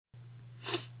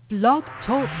Blog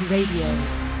Talk Radio.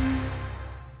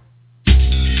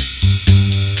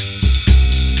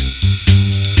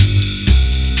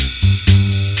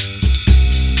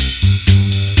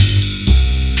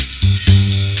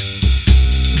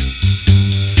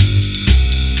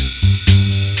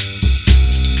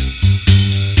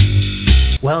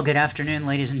 Well, good afternoon,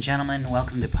 ladies and gentlemen.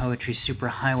 Welcome to Poetry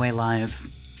Superhighway Live.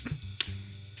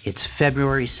 It's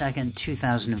February 2nd,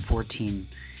 2014,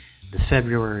 the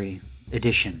February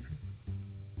edition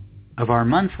of our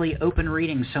monthly open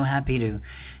reading. So happy to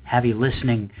have you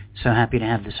listening. So happy to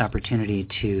have this opportunity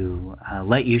to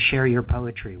let you share your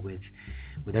poetry with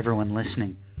everyone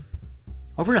listening.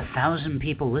 Over 1,000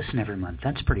 people listen every month.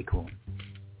 That's pretty cool,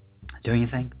 don't you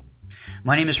think?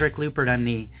 My name is Rick Lupert. I'm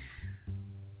the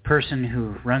person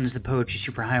who runs the Poetry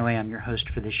Superhighway. I'm your host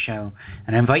for this show,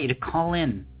 and I invite you to call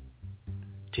in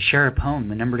to share a poem.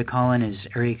 The number to call in is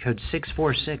area code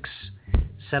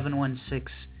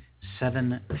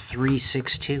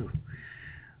 646-716-7362,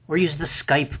 or use the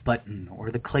Skype button or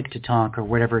the click to talk or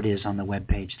whatever it is on the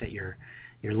webpage that you're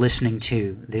listening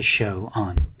to this show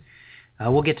on.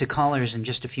 We'll get to callers in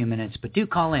just a few minutes, but do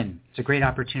call in. It's a great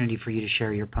opportunity for you to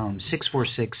share your poem.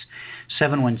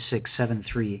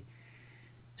 646-716-7362.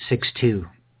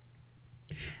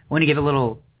 I want to give a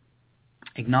little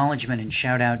acknowledgement and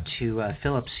shout out to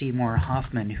Philip Seymour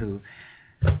Halfman, who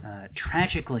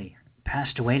tragically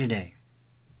passed away today.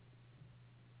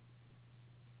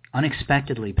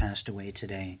 Unexpectedly passed away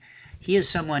today. He is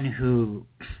someone who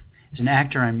is an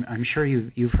actor I'm sure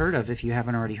you've heard of, if you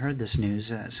haven't already heard this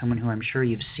news, someone who I'm sure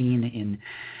you've seen in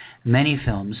many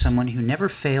films, someone who never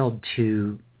failed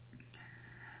to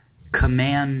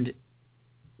command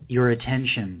your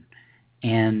attention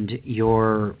and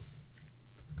the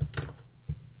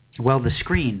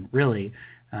screen, really,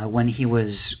 when he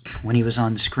was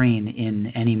on screen in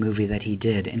any movie that he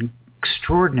did. An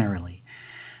extraordinarily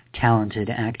talented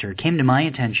actor. Came to my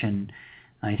attention,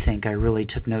 I think I really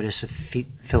took notice of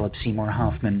Philip Seymour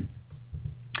Halfman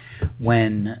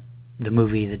when the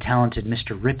movie The Talented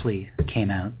Mr. Ripley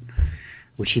came out,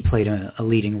 which he played a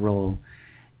leading role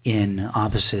in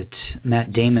opposite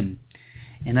Matt Damon.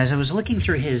 And as I was looking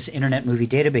through his Internet Movie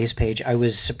Database page, I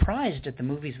was surprised at the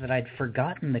movies that I'd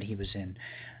forgotten that he was in.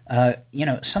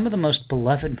 Some of the most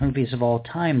beloved movies of all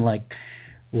time, like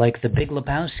The Big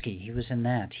Lebowski. He was in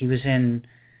that. He was in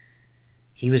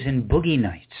Boogie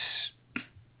Nights.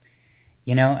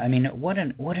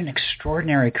 What an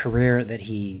extraordinary career that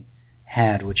he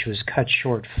had, which was cut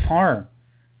short far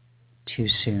too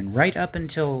soon, right up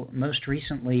until most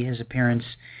recently his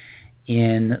appearance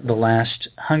in the last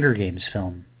Hunger Games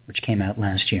film, which came out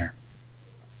last year.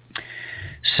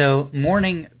 So,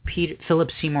 mourning Philip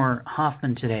Seymour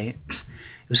Halfman today.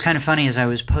 It was kind of funny as I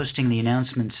was posting the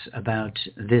announcements about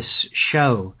this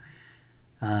show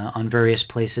on various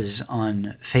places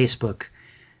on Facebook.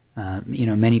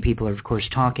 Many people are, of course,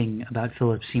 talking about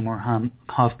Philip Seymour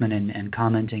Halfman and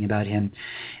commenting about him.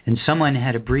 And someone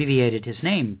had abbreviated his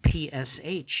name,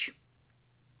 PSH,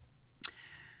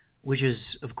 which is,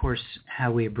 of course,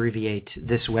 how we abbreviate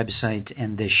this website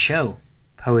and this show,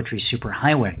 Poetry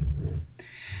Superhighway.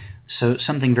 So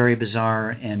something very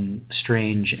bizarre and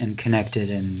strange and connected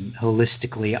and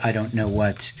holistically I don't know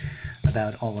what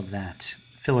about all of that.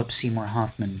 Philip Seymour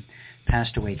Halfman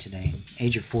passed away today,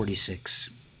 age of 46.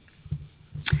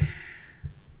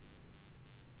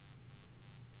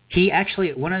 He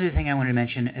actually, one other thing I wanted to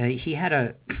mention,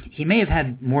 he may have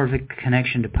had more of a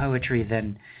connection to poetry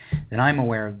than I'm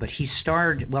aware of, but he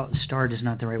starred is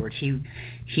not the right word.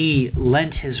 He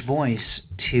lent his voice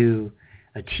to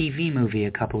a TV movie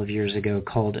a couple of years ago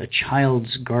called A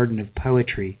Child's Garden of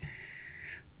Poetry,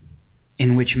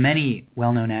 in which many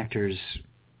well-known actors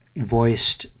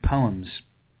voiced poems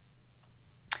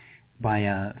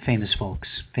by famous folks,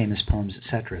 famous poems,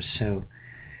 etc. So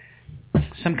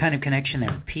some kind of connection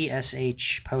there.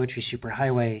 PSH, Poetry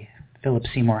Superhighway, Philip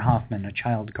Seymour Halfman, A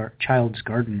Child's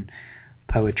Garden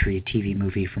Poetry TV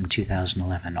movie from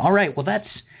 2011. All right, well that's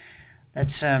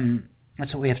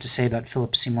what we have to say about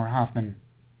Philip Seymour Halfman.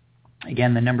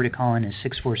 Again, the number to call in is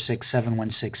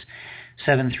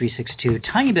 646-716-7362.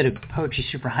 Tiny bit of Poetry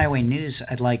Superhighway news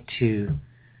I'd like to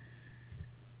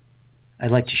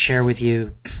share with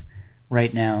you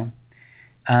right now.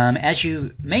 As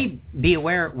you may be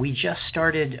aware, we just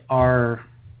started our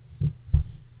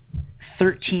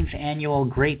 13th annual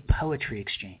Great Poetry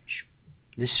Exchange.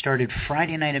 This started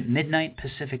Friday night at midnight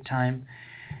Pacific time,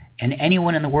 and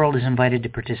anyone in the world is invited to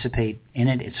participate in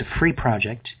it. It's a free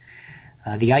project.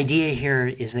 The idea here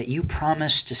is that you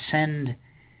promise to send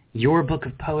your book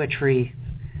of poetry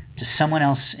to someone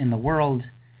else in the world,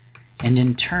 And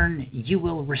in turn, you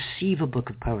will receive a book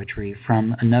of poetry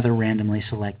from another randomly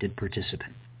selected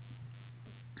participant.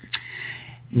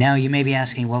 Now, you may be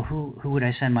asking, well, who would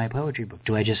I send my poetry book?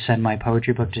 Do I just send my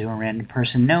poetry book to a random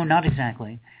person? No, not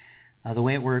exactly. The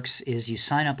way it works is you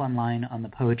sign up online on the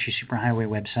Poetry Superhighway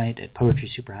website at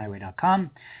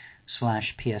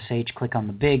poetrysuperhighway.com/PSH. Click on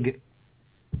the big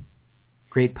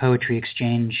Great Poetry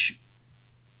Exchange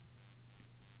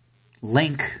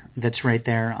link that's right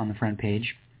there on the front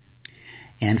page.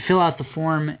 And fill out the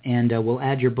form, and we'll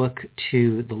add your book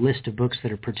to the list of books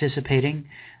that are participating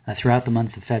throughout the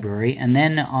month of February. And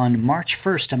then on March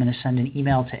 1st, I'm going to send an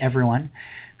email to everyone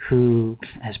who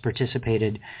has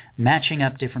participated, matching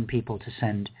up different people to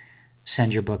send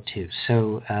your book to.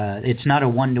 So it's not a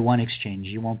one-to-one exchange.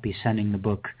 You won't be sending the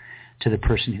book to the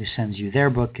person who sends you their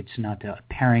book. It's not a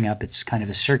pairing up. It's kind of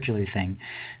a circular thing.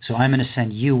 So I'm going to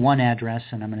send you one address,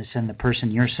 and I'm going to send the person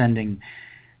you're sending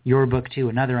your book to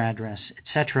another address,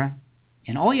 etc.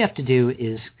 And all you have to do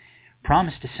is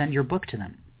promise to send your book to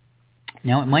them.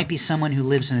 Now, it might be someone who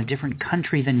lives in a different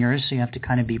country than yours, so you have to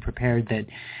kind of be prepared that,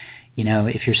 you know,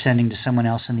 if you're sending to someone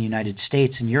else in the United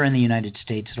States and you're in the United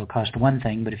States, it'll cost one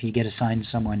thing, but if you get assigned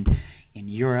someone in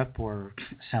Europe or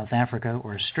South Africa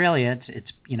or Australia,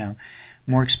 it's you know,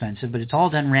 more expensive, but it's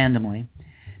all done randomly,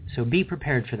 so be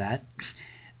prepared for that.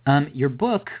 Your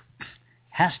book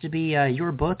has to be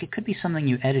your book. It could be something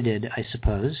you edited, I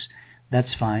suppose.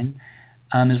 That's fine.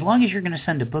 As long as you're going to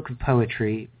send a book of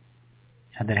poetry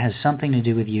that has something to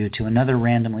do with you to another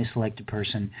randomly selected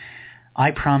person,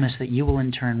 I promise that you will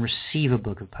in turn receive a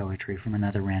book of poetry from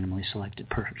another randomly selected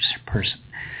person.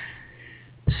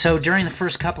 So during the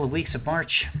first couple of weeks of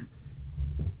March,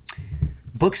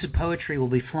 books of poetry will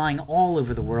be flying all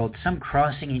over the world, some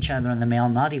crossing each other in the mail,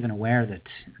 not even aware that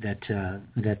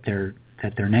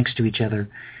they're next to each other,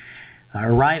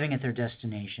 arriving at their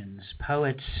destinations,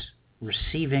 poets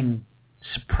receiving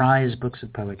surprise books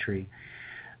of poetry.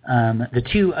 The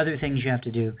two other things you have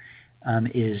to do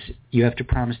is you have to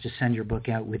promise to send your book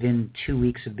out within 2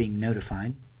 weeks of being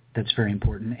notified. That's very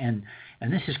important. And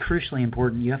this is crucially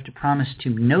important. You have to promise to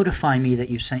notify me that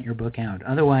you've sent your book out.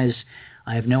 Otherwise,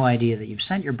 I have no idea that you've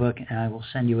sent your book, and I will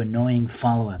send you annoying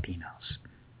follow-up emails.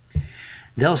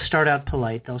 They'll start out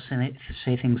polite. They'll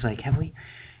say things like, have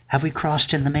we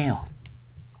crossed in the mail?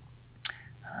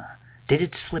 Did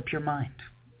it slip your mind?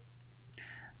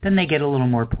 Then they get a little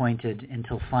more pointed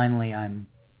until finally I'm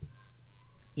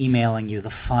emailing you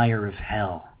the fire of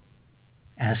hell,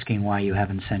 asking why you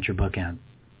haven't sent your book out.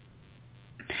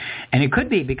 And it could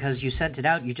be because you sent it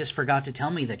out, you just forgot to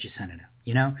tell me that you sent it out,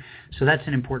 you know? So that's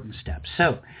an important step.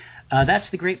 So that's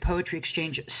the Great Poetry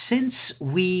Exchange. Since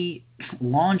we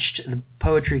launched the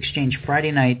Poetry Exchange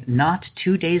Friday night, not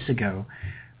 2 days ago,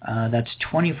 that's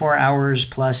 24 hours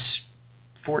plus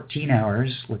 14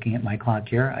 hours, looking at my clock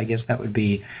here. I guess that would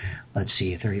be,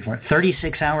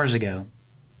 36 hours ago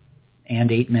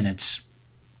and 8 minutes.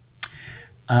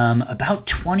 About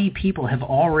 20 people have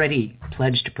already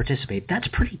pledged to participate. That's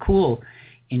pretty cool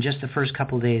in just the first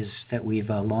couple of days that we've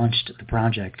launched the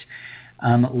project.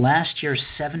 Last year,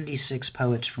 76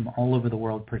 poets from all over the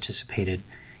world participated.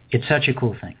 It's such a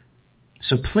cool thing.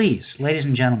 So please, ladies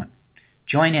and gentlemen,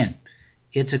 join in.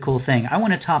 It's a cool thing. I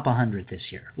want to top 100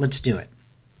 this year. Let's do it.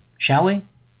 Shall we? Of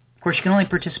course, you can only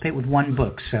participate with one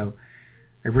book, so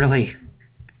I really,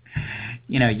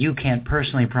 you can't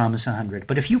personally promise 100.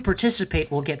 But if you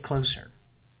participate, we'll get closer.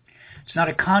 It's not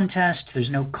a contest.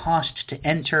 There's no cost to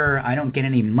enter. I don't get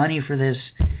any money for this.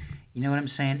 You know what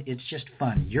I'm saying? It's just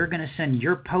fun. You're going to send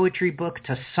your poetry book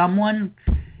to someone,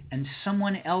 and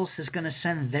someone else is going to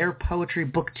send their poetry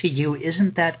book to you.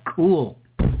 Isn't that cool?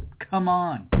 Come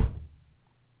on.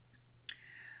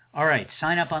 All right,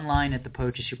 sign up online at the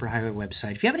Poetry Superhighway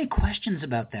website. If you have any questions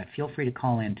about that, feel free to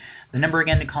call in. The number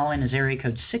again to call in is area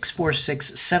code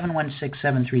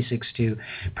 646-716-7362.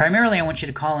 Primarily, I want you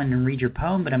to call in and read your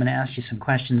poem, but I'm going to ask you some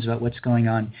questions about what's going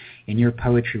on in your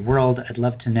poetry world. I'd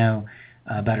love to know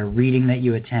about a reading that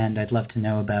you attend. I'd love to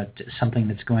know about something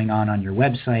that's going on your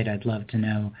website. I'd love to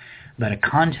know about a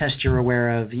contest you're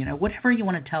aware of. Whatever you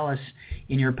want to tell us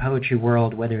in your poetry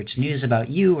world, whether it's news about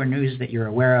you or news that you're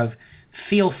aware of,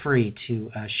 feel free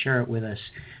to share it with us.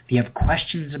 If you have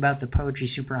questions about the Poetry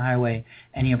Superhighway,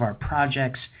 any of our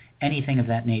projects, anything of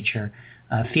that nature,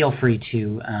 feel free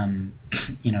to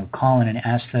call in and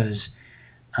ask those,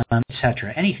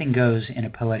 etc. Anything goes in a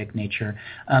poetic nature.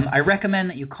 I recommend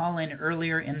that you call in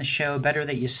earlier in the show. Better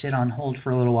that you sit on hold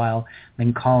for a little while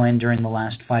than call in during the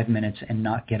last 5 minutes and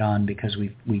not get on, because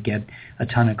we get a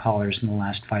ton of callers in the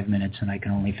last 5 minutes and I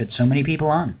can only fit so many people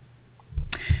on.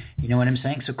 You know what I'm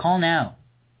saying? So call now.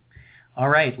 All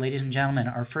right, ladies and gentlemen,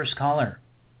 our first caller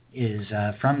is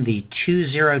from the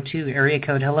 202 area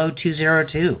code. Hello,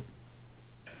 202.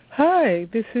 Hi,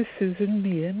 this is Susan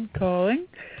Meehan calling.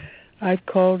 I've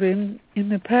called in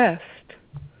the past.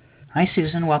 Hi,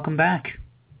 Susan. Welcome back.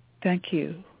 Thank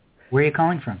you. Where are you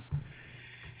calling from?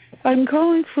 I'm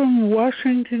calling from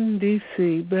Washington,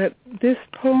 D.C., but this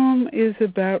poem is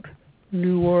about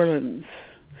New Orleans.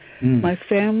 My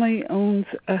family owns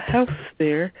a house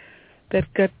there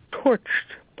that got torched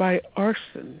by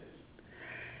arson.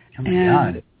 Oh, my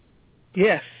God.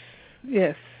 Yes,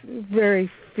 very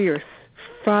fierce.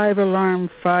 5-alarm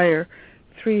fire,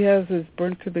 3 houses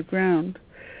burnt to the ground.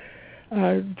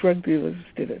 Drug dealers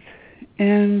did it.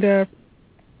 And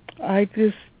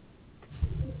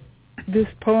this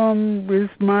poem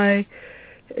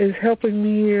is helping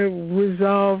me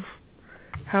resolve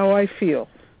how I feel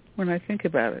when I think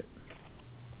about it.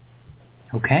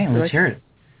 Okay, let's hear it.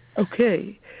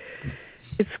 Okay.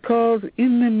 It's called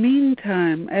In the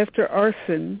Meantime, After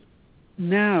Arson,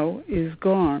 Now is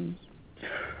Gone.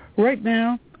 Right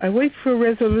now, I wait for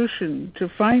resolution to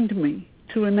find me,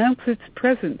 to announce its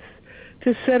presence,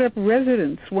 to set up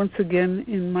residence once again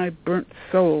in my burnt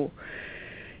soul.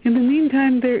 In the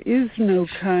meantime, there is no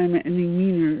time any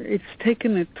meaner. It's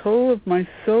taken a toll of my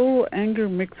soul. Anger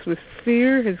mixed with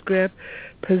fear has grabbed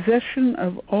possession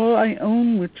of all I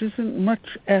own, which isn't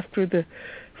much after the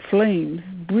flames.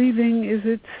 Breathing is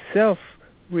itself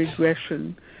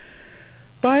regression.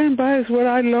 By and by is what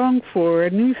I long for,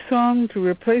 a new song to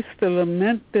replace the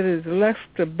lament that has left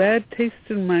a bad taste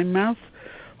in my mouth.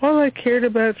 All I cared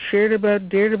about, shared about,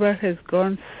 dared about has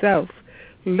gone south,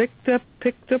 licked up,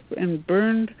 picked up, and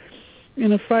burned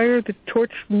in a fire that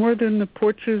torched more than the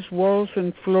porches, walls,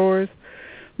 and floors,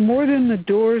 more than the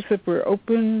doors that were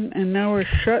open and now are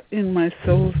shut in my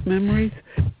soul's memories.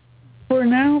 For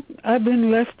now, I've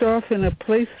been left off in a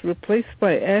place replaced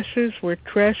by ashes where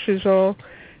trash is all.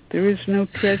 There is no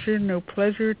treasure, no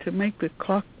pleasure to make the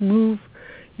clock move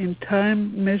in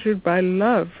time measured by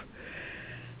love.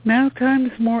 Now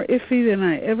time's more iffy than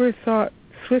I ever thought.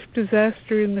 Swift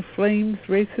disaster in the flames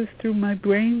races through my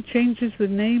brain, changes the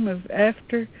name of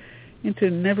after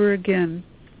into never again.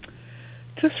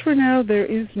 Just for now, there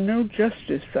is no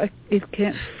justice. It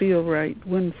can't feel right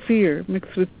when fear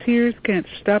mixed with tears can't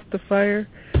stop the fire.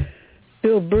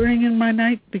 Still burning in my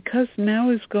night because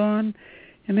now is gone,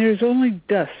 and there is only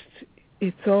dust.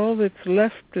 It's all that's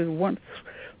left of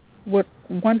what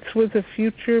once was a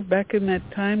future back in that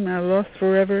time now lost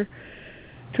forever,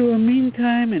 to a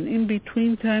meantime and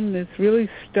in-between time that's really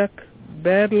stuck.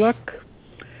 Bad luck.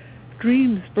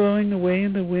 Dreams blowing away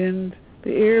in the wind,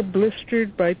 the air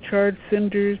blistered by charred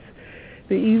cinders,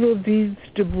 the evil deeds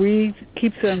debris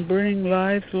keeps on burning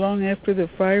lives long after the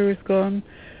fire is gone,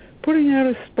 putting out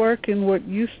a spark in what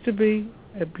used to be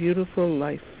a beautiful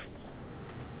life.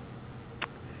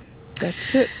 That's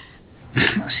it.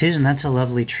 Susan, that's a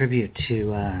lovely tribute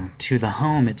to the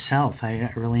home itself. I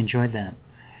really enjoyed that.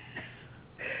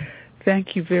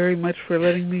 Thank you very much for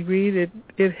letting me read.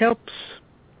 It helps.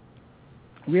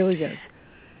 Really does.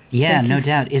 Yeah, no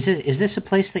doubt. Is this a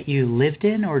place that you lived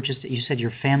in, or just you said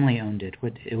your family owned it?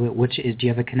 Do you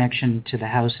have a connection to the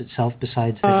house itself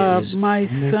besides that it was? My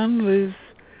son lives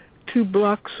 2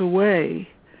 blocks away,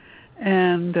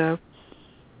 and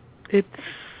it's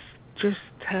just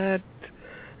had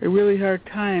a really hard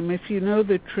time. If you know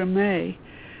the Treme,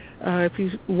 if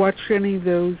you watch any of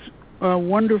those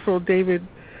wonderful David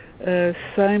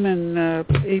Simon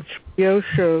HBO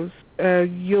shows,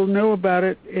 you'll know about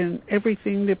it, and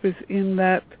everything that was in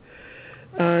that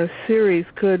series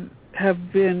could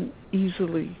have been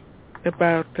easily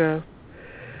about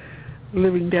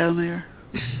living down there.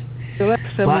 The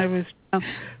last time I was down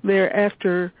there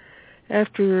after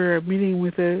a meeting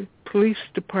with the police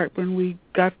department, we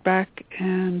got back,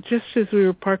 and just as we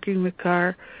were parking the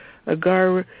car, a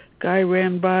guy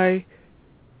ran by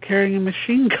carrying a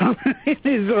machine gun in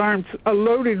his arms, a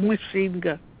loaded machine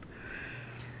gun.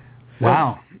 So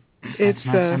wow, it's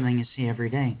not something you see every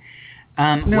day.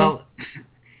 No. Well,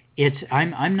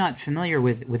 I'm not familiar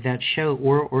with that show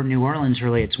or New Orleans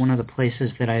really. It's one of the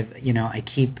places that I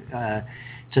keep.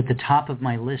 It's at the top of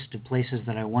my list of places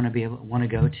that I want to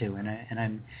go to, and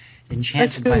I'm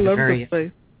enchanted by the very.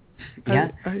 Place.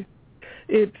 Yeah.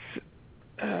 It's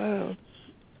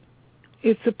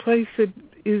a place that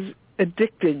is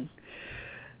addicting.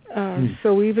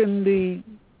 So even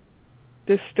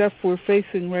the stuff we're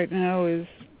facing right now is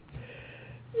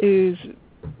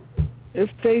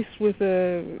faced with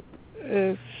a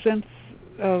sense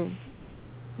of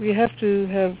we have to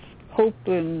have hope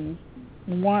and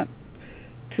want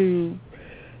to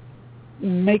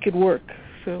make it work.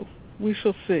 So we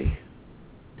shall see.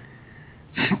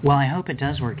 Well, I hope it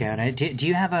does work out. Do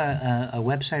you have a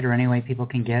website or any way people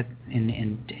can get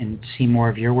and see more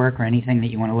of your work or anything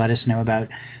that you want to let us know about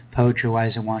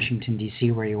poetry-wise in Washington,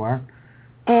 D.C., where you are?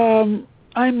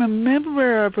 I'm a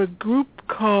member of a group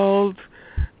called,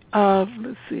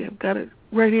 let's see, I've got it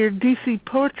right here, DC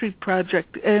Poetry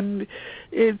Project, and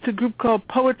it's a group called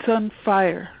Poets on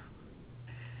Fire.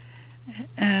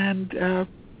 And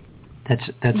that's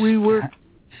we have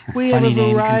funny a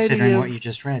name variety considering of what you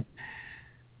just read.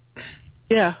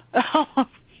 Yeah,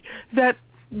 that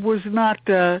was not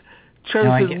chosen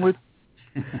no, with.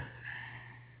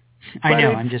 I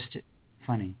know, I'm just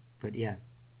funny, but yeah.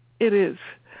 It is.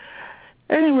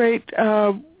 At any rate,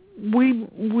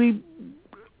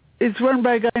 it's run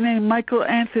by a guy named Michael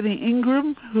Anthony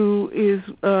Ingram, who is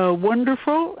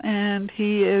wonderful, and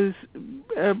he is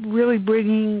really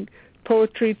bringing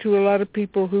poetry to a lot of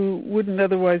people who wouldn't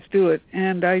otherwise do it.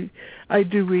 And I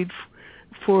do read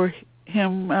for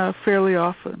him fairly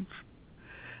often.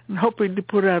 I'm hoping to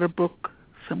put out a book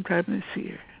sometime this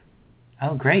year.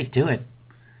 Oh, great. Do it.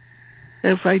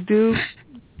 If I do,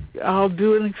 I'll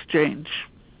do an exchange.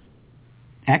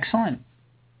 Excellent.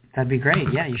 That'd be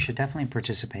great. Yeah, you should definitely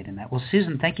participate in that. Well,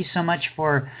 Susan, thank you so much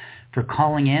for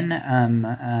calling in.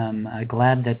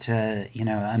 Glad that,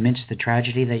 amidst the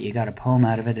tragedy that you got a poem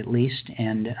out of it at least,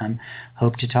 and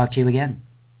hope to talk to you again.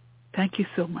 Thank you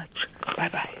so much.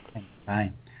 Bye-bye.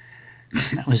 Bye.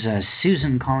 That was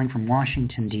Susan calling from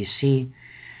Washington, D.C.,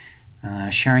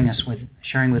 sharing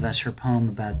with us her poem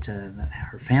about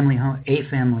her family home,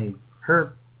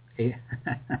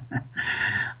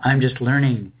 I'm just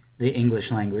learning the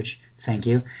English language. Thank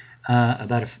you.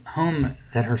 About a home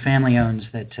that her family owns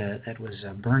that was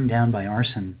burned down by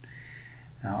arsonists,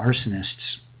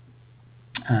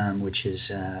 which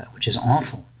is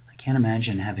awful. I can't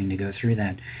imagine having to go through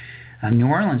that. New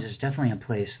Orleans is definitely a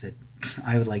place that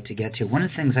I would like to get to. One of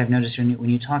the things I've noticed when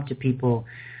you talk to people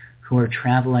who are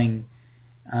traveling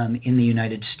in the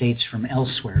United States from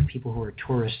elsewhere, people who are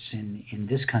tourists in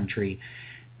this country,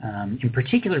 in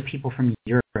particular people from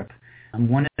Europe,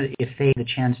 if they have the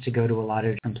chance to go to a lot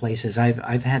of different places,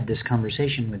 I've had this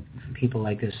conversation with people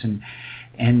like this,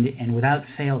 and without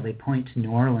fail, they point to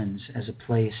New Orleans as a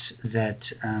place that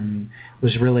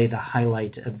was really the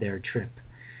highlight of their trip.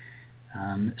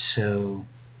 So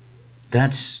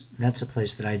that's a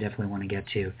place that I definitely want to get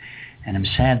to, and I'm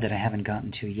sad that I haven't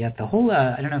gotten to yet. The whole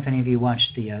I don't know if any of you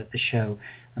watched the show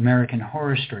American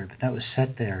Horror Story, but that was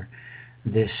set there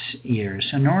this year.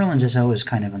 So New Orleans is always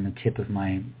kind of on the tip of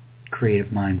my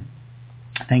creative mind.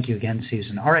 Thank you again,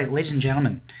 Susan. All right, ladies and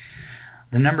gentlemen,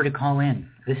 the number to call in.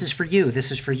 This is for you.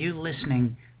 This is for you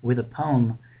listening with a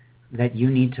poem that you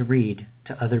need to read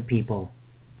to other people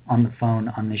on the phone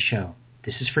on this show.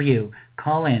 This is for you.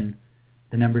 Call in.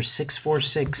 The number is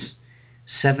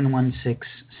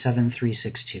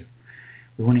 646-716-7362.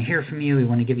 We want to hear from you. We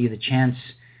want to give you the chance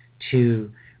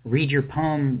to read your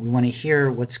poem. We want to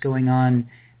hear what's going on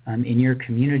in your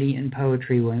community in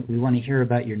poetry. We want to hear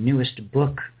about your newest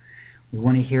book. We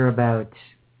want to hear about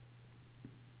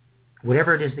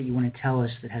whatever it is that you want to tell us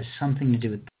that has something to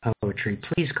do with poetry.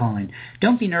 Please call in.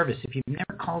 Don't be nervous. If you've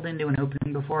never called into an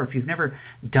open before, if you've never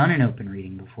done an open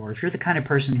reading before, if you're the kind of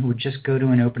person who would just go to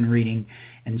an open reading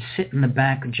and sit in the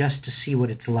back just to see what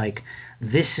it's like,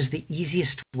 this is the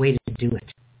easiest way to do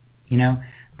it.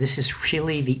 This is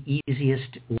really the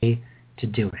easiest way to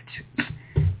do it.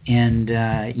 And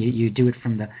you do it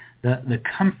from the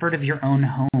comfort of your own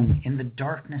home, in the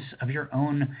darkness of your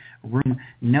own room.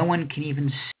 No one can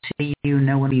even see you.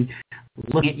 No one will be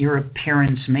looking at your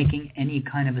appearance, making any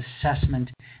kind of assessment.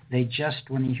 They just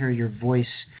want to hear your voice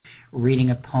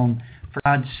reading a poem. For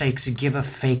God's sakes, give a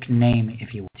fake name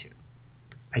if you want to.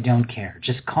 I don't care.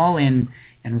 Just call in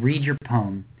and read your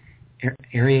poem.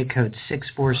 Area code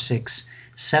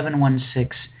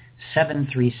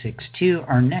 646-716-7362.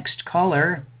 Our next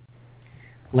caller,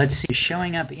 let's see,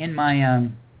 showing up in my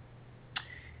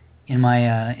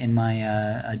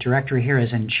directory here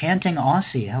as Enchanting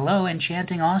Aussie. Hello,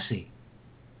 Enchanting Aussie.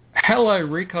 Hello,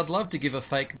 Rick. I'd love to give a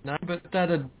fake name, but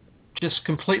that'd just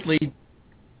completely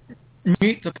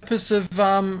mute the purpose of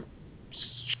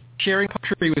sharing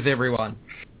poetry with everyone.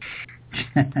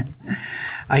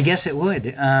 I guess it would.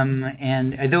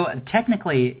 And though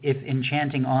technically, if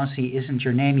Enchanting Aussie isn't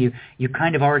your name, you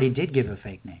kind of already did give a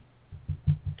fake name.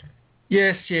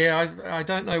 Yes, yeah. I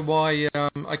don't know why.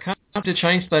 I can't to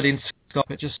change that in Skype.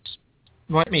 It just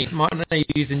might need to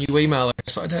use a new email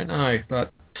address. I don't know,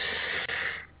 but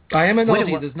I am an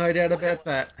Aussie. There's no doubt about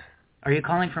that. Are you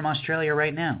calling from Australia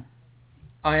right now?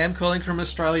 I am calling from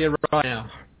Australia right now.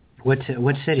 What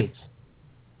city?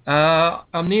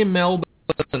 I'm near Melbourne,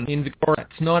 Plainsfield in Victoria.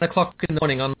 It's 9 o'clock in the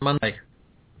morning on Monday.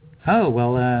 Oh,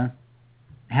 well,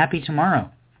 happy tomorrow.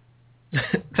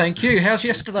 Thank you. How's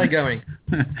yesterday going?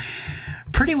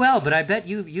 Pretty well, but I bet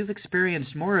you've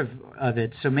experienced more of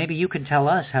it, so maybe you could tell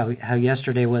us how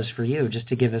yesterday was for you, just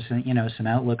to give us some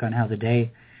outlook on how the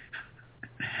day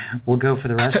will go for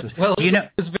the rest of us. Well, do you know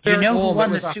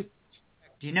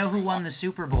who won the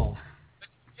Super Bowl?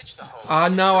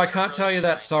 No, I can't tell you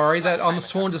that. Sorry, that I'm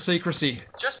sworn to secrecy.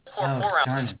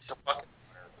 Darn it.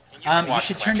 You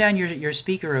should turn down your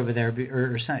speaker over there,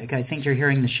 or something. I think you're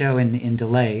hearing the show in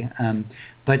delay.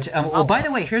 Well, by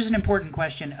the way, here's an important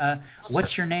question.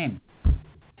 What's your name?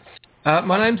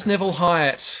 My name's Neville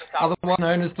Hyatt, otherwise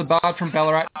known as the Bard from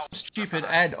Ballarat. Stupid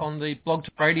ad on the blog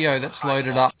to radio that's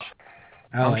loaded up.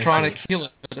 I'm trying to kill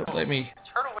it, but it won't let me.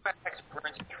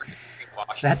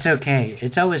 That's okay.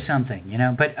 It's always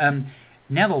something, But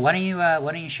Neville, why don't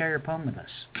you share your poem with us?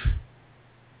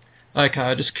 Okay,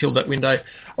 I just killed that window.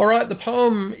 All right, the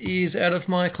poem is out of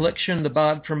my collection, The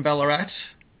Bard from Ballarat,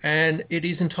 and it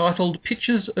is entitled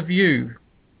Pictures of You.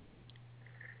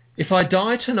 If I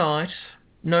die tonight,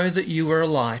 know that you were a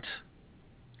light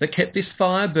that kept this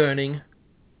fire burning,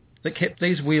 that kept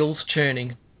these wheels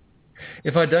churning.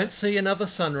 If I don't see another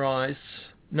sunrise,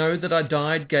 know that I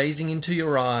died gazing into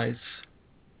your eyes.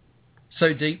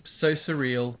 So deep, so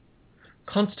surreal,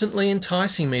 constantly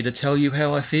enticing me to tell you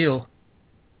how I feel.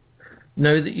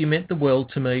 Know that you meant the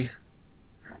world to me.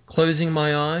 Closing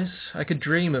my eyes, I could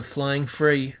dream of flying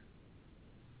free,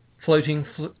 floating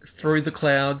through the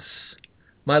clouds.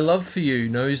 My love for you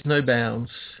knows no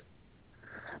bounds.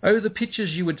 Oh, the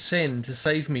pictures you would send to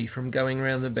save me from going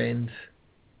round the bend.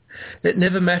 It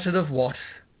never mattered of what,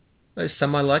 though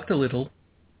some I liked a little,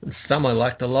 and some I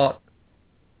liked a lot.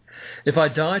 If I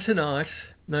die tonight,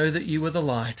 know that you were the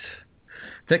light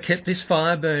that kept this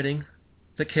fire burning,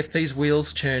 that kept these wheels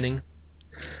churning.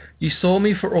 You saw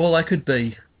me for all I could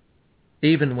be,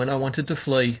 even when I wanted to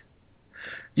flee.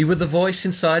 You were the voice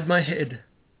inside my head,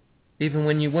 even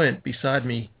when you weren't beside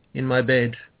me in my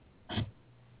bed.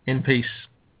 In peace.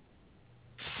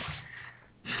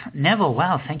 Neville,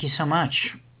 wow, thank you so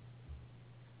much.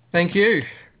 Thank you.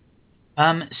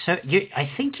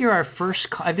 I think you're our first.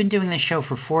 I've been doing this show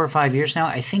for 4 or 5 years now.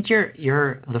 I think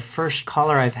you're the first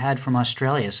caller I've had from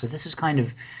Australia. So this is kind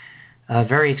of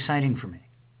very exciting for me.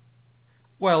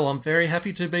 Well, I'm very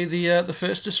happy to be the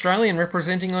first Australian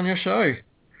representing on your show.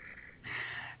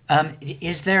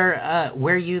 Is there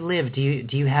where you live? Do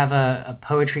you have a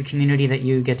poetry community that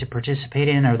you get to participate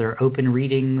in? Are there open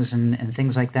readings and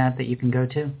things like that you can go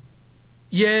to?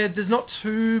 Yeah, there's not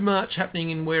too much happening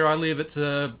in where I live. It's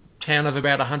a town of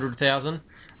about 100,000.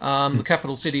 The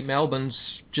capital city, Melbourne's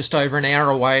just over an hour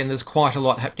away, and there's quite a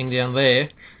lot happening down there.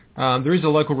 There is a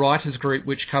local writers group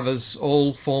which covers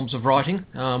all forms of writing,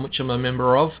 which I'm a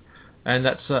member of, and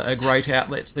that's a great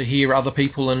outlet to hear other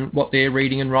people and what they're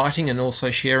reading and writing, and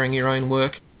also sharing your own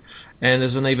work. And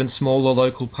there's an even smaller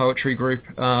local poetry group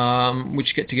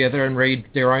which get together and read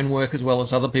their own work as well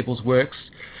as other people's works,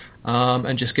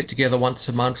 and just get together once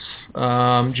a month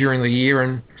during the year,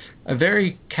 and a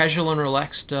very casual and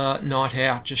relaxed night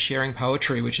out, just sharing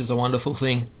poetry, which is a wonderful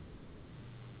thing.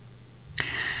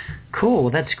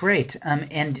 Cool, that's great.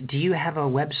 And do you have a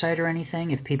website or anything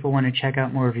if people want to check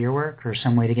out more of your work, or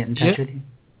some way to get in touch with you?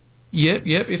 Yep.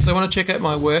 If they want to check out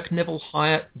my work,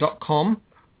 nevillehyatt.com,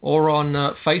 or on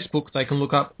Facebook, they can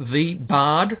look up The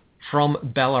Bard from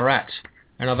Ballarat.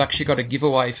 And I've actually got a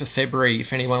giveaway for February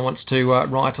if anyone wants to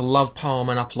write a love poem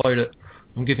and upload it.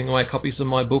 I'm giving away copies of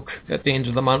my book at the end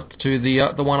of the month to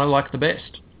the one I like the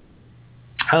best.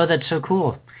 Oh, that's so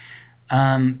cool.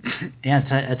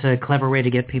 It's a clever way to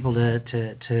get people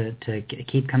to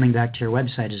keep coming back to your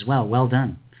website as well. Well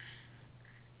done.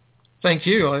 Thank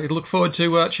you. I look forward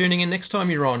to tuning in next time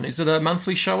you're on. Is it a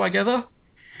monthly show, I gather?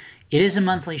 It is a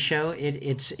monthly show.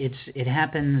 It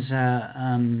happens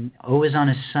always on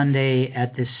a Sunday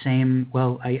at this same.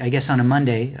 Well, I guess on a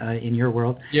Monday in your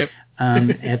world. Yep.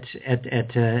 at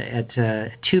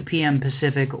 2 p.m.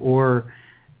 Pacific or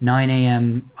 9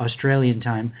 a.m. Australian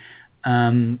time.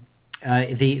 The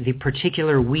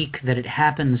particular week that it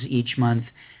happens each month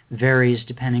varies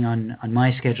depending on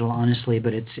my schedule, honestly,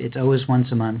 but it's always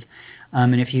once a month.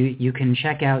 And if you can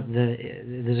check out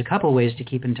there's a couple ways to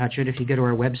keep in touch with it. If you go to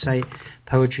our website,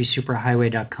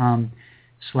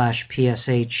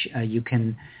 poetrysuperhighway.com/PSH, you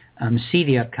can see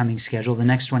the upcoming schedule. The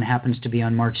next one happens to be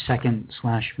on March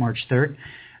 2nd/March 3rd.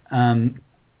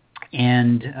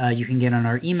 And you can get on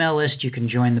our email list. You can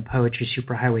join the Poetry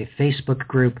Superhighway Facebook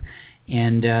group,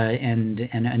 and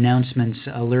announcements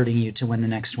alerting you to when the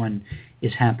next one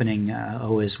is happening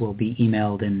always will be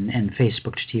emailed and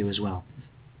Facebooked to you as well.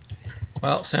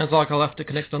 Well, sounds like I'll have to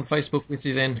connect on Facebook with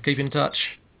you then to keep in touch.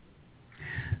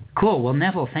 Cool. Well,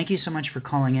 Neville, thank you so much for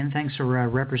calling in. Thanks for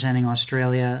representing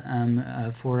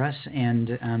Australia for us,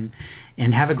 and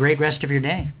have a great rest of your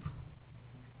day.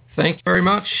 Thanks very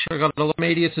much. I've got a lot of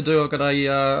media to do.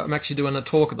 I'm actually doing a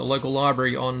talk at the local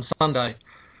library on Sunday,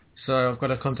 so I've got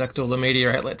to contact all the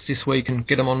media outlets this week and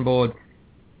get them on board.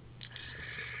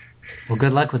 Well,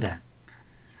 good luck with that.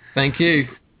 Thank you.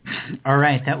 All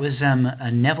right, that was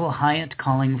Neville Hyatt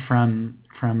calling from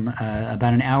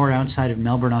about an hour outside of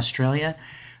Melbourne, Australia.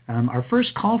 Our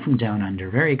first call from Down Under.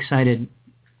 Very excited.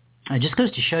 It just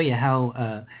goes to show you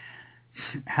how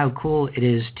cool it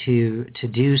is to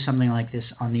do something like this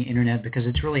on the internet, because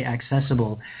it's really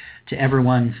accessible to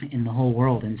everyone in the whole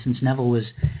world. And since Neville was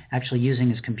actually using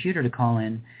his computer to call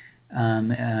in,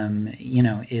 the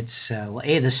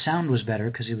sound was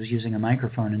better because he was using a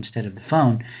microphone instead of the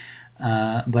phone.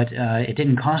 But it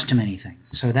didn't cost him anything.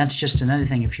 So that's just another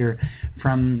thing. If you're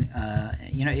from,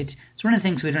 it's one of the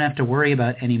things we don't have to worry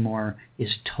about anymore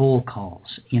is toll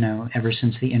calls, ever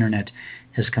since the internet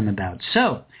has come about.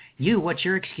 So, what's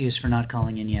your excuse for not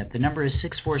calling in yet? The number is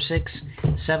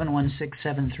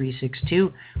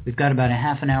 646-716-7362. We've got about a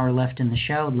half an hour left in the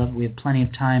show. We have plenty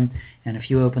of time and a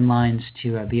few open lines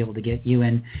to be able to get you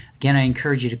in. Again, I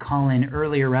encourage you to call in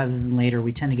earlier rather than later.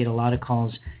 We tend to get a lot of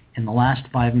calls in the last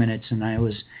 5 minutes, and I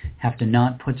always have to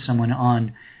not put someone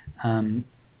on,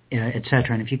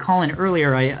 etc. And if you call in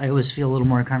earlier, I always feel a little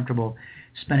more comfortable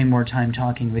spending more time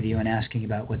talking with you and asking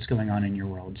about what's going on in your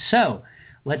world. So,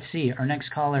 let's see. Our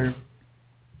next caller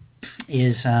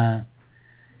is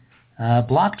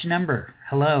blocked number.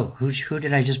 Hello. Who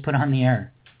did I just put on the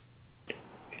air?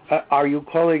 Are you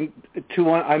calling is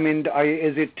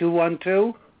it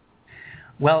 212?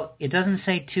 Well, it doesn't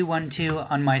say 212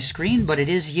 on my screen, but it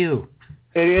is you.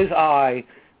 It is I.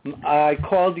 I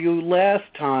called you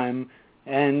last time,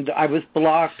 and I was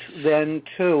blocked then,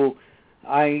 too.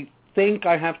 I think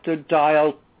I have to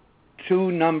dial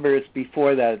 2 numbers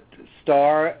before that,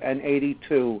 star and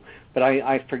 82, but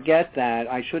I forget that.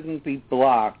 I shouldn't be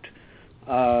blocked.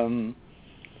 I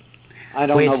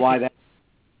don't know why that...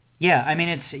 Yeah, I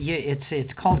mean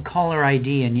it's called caller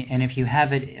ID, and if you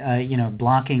have it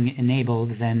blocking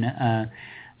enabled, then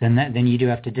you do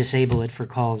have to disable it for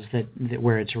calls that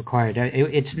where it's required.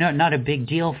 It's not a big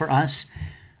deal for us.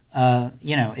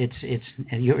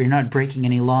 You're not breaking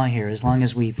any law here. As long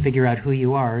as we figure out who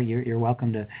you are, you're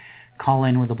welcome to call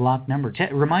in with a blocked number.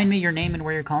 Remind me your name and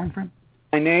where you're calling from.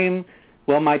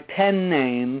 My pen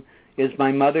name is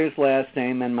my mother's last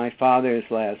name and my father's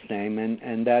last name,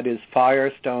 and that is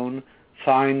Firestone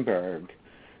Feinberg.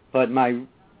 But my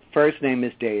first name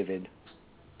is David.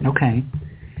 Okay.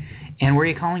 And where are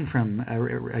you calling from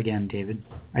again, David?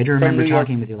 I do remember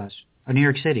talking with you last. Oh, New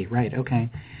York City, right? Okay.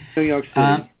 New York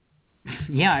City.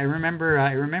 Yeah, I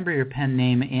remember your pen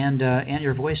name and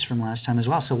your voice from last time as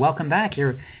well. So welcome back.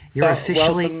 You're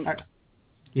officially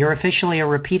a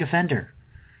repeat offender.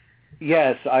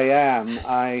 Yes, I am.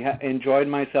 I enjoyed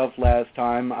myself last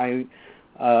time. I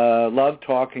love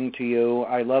talking to you.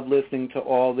 I love listening to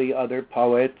all the other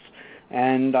poets,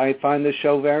 and I find the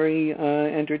show very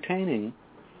entertaining.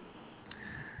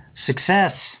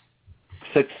 Success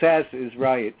is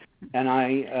right. And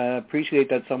I appreciate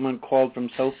that someone called from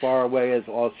so far away as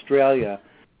Australia.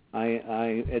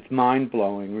 It's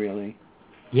mind-blowing, really.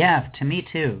 Yeah, to me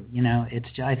too.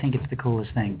 I think it's the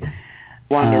coolest thing.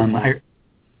 Wonderful.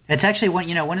 It's actually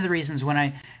one of the reasons when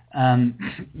I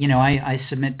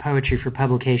submit poetry for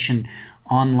publication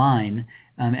online.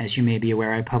 As you may be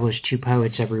aware, I publish 2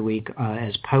 poets every week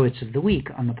as Poets of the Week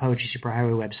on the Poetry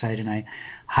Superhighway website, and I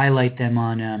highlight them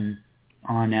on in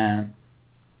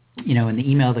the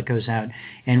email that goes out.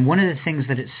 And one of the things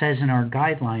that it says in our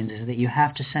guidelines is that you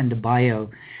have to send a bio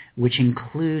which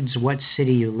includes what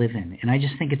city you live in. And I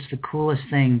just think it's the coolest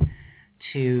thing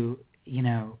to,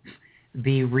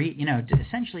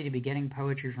 essentially to be getting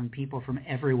poetry from people from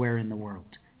everywhere in the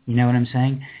world. You know what I'm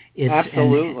saying?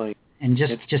 Absolutely. And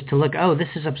just to look, this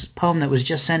is a poem that was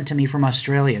just sent to me from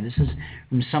Australia. This is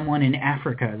from someone in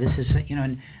Africa. This is,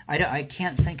 and I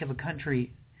can't think of a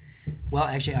country. Well,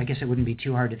 actually, I guess it wouldn't be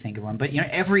too hard to think of one. But,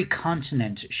 every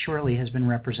continent surely has been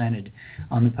represented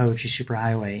on the Poetry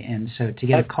Superhighway. And so to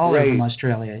get a caller from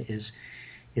Australia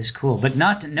is cool. But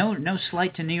no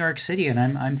slight to New York City. And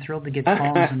I'm thrilled to get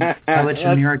calls and poets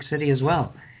from New York City as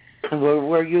well.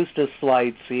 We're used to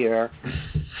slights here.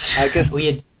 I guess. Well,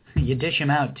 you dish them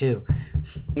out, too.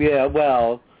 Yeah,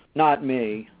 well, not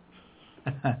me.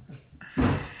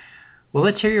 Well,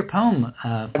 let's hear your poem,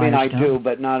 Firestone. I do,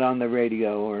 but not on the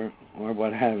radio or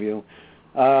what have you.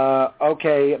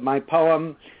 Okay, my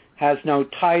poem has no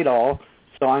title,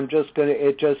 So I'm just going to,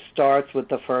 it just starts with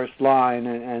the first line,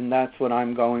 and that's what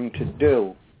I'm going to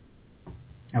do.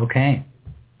 Okay.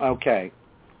 Okay.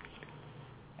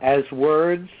 As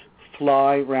words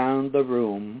fly round the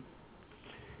room,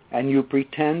 and you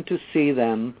pretend to see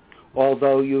them,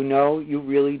 although you know you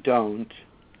really don't,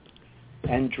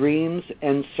 and dreams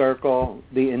encircle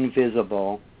the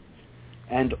invisible,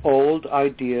 and old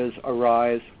ideas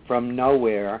arise from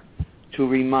nowhere to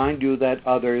remind you that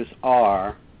others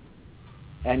are,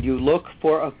 and you look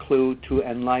for a clue to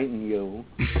enlighten you,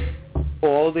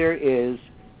 all there is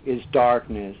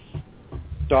darkness.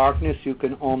 Darkness you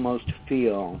can almost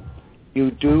feel.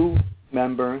 You do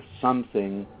remember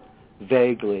something,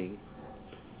 vaguely.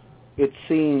 It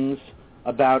seems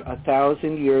about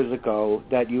 1,000 years ago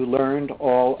that you learned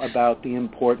all about the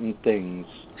important things,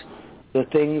 the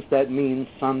things that mean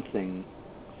something,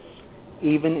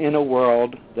 even in a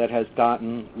world that has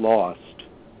gotten lost.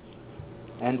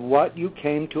 And what you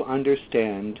came to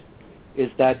understand is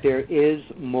that there is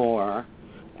more,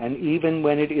 and even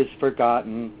when it is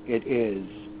forgotten, it is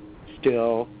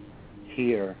still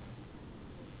here.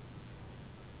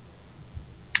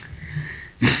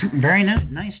 Very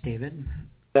nice, David.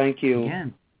 Thank you.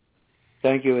 Again.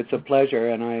 Thank you. It's a pleasure,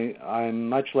 and I'm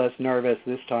much less nervous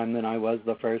this time than I was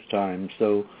the first time,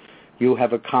 so you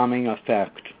have a calming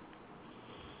effect.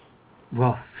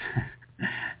 Well,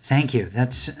 thank you.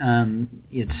 That's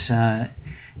it's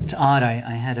odd.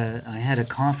 I had a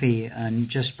coffee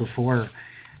just before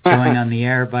going on the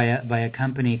air by a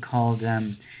company called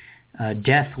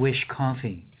Death Wish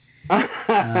Coffee.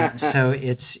 So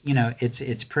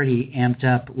it's pretty amped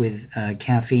up with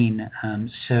caffeine.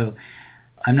 So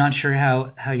I'm not sure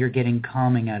how you're getting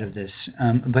calming out of this,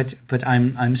 but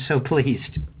I'm so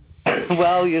pleased.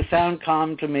 Well, you sound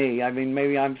calm to me. I mean,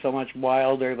 maybe I'm so much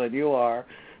wilder than you are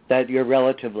that you're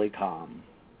relatively calm.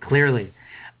 Clearly.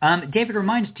 David,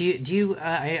 do you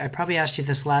I probably asked you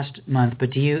this last month,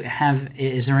 but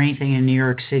is there anything in New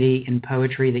York City in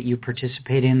poetry that you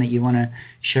participate in that you want to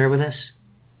share with us?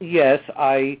 Yes,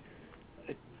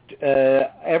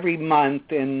 every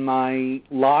month in my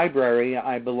library,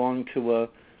 I go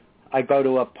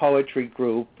to a poetry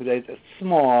group. It's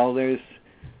small. There's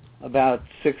about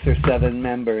 6 or 7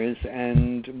 members,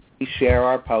 and we share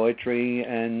our poetry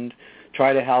and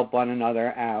try to help one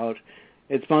another out.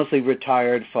 It's mostly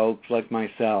retired folks like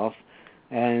myself,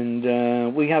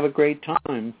 and we have a great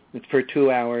time. It's for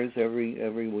 2 hours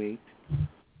every week,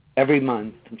 every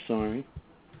month. I'm sorry.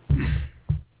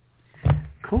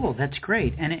 Cool, that's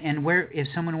great. And where, if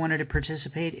someone wanted to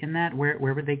participate in that, where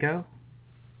would they go?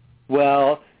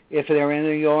 Well, if they're in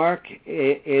New York,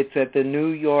 it's at the New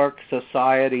York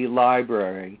Society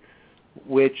Library,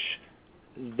 which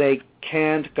they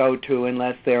can't go to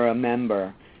unless they're a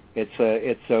member. It's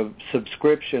a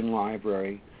subscription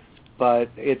library, but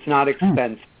it's not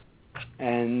expensive,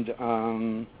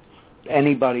 and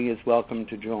anybody is welcome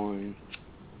to join.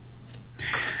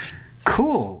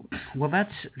 Cool. Well,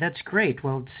 that's great.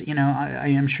 Well, I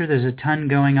am sure there's a ton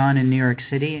going on in New York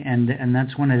City, and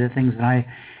that's one of the things that I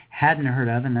hadn't heard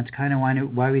of, and that's kind of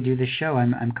why we do this show.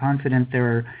 I'm confident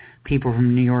there are people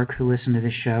from New York who listen to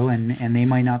this show, and they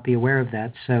might not be aware of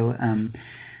that. So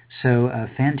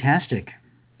fantastic.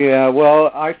 Yeah,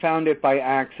 well, I found it by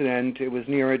accident. It was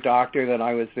near a doctor that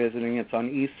I was visiting. It's on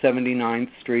East 79th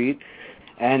Street,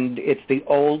 and it's the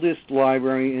oldest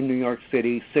library in New York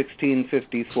City,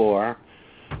 1654.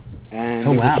 And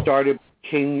it was started by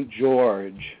King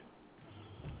George.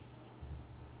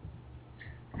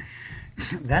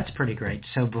 That's pretty great.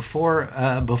 So before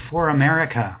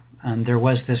America, there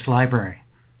was this library.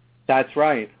 That's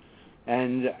right,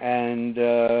 and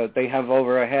they have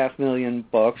over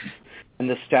 500,000 books, and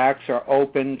the stacks are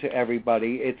open to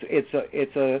everybody.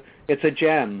 It's a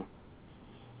gem.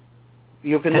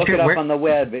 You can look it up on the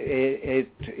web.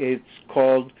 It's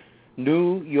called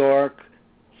New York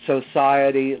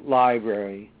Society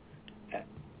Library,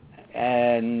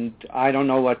 and I don't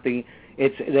know what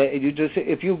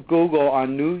if you Google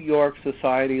on New York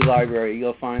Society Library,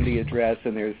 you'll find the address,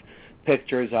 and there's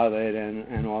pictures of it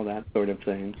and all that sort of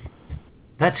thing.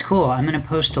 That's cool. I'm going to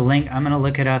post a link. I'm going to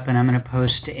look it up, and I'm going to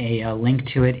post a link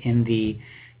to it in the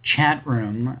chat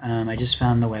room. I just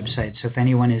found the website, so if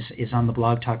anyone is on the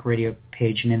Blog Talk Radio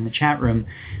page and in the chat room,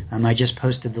 I just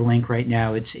posted the link right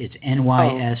now. It's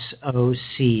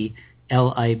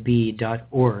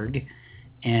nysoclib.org,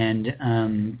 and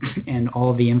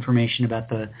all the information about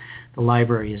the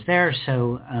library is there.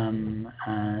 So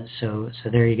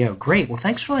there you go. Great. Well,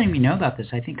 thanks for letting me know about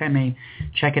this. I think I may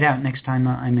check it out next time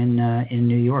I'm in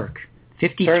New York.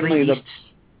 53 East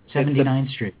 79th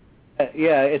Street.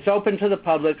 Yeah, it's open to the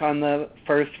public on the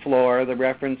first floor, the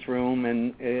reference room,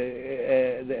 and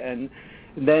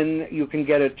then you can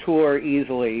get a tour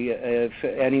easily if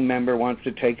any member wants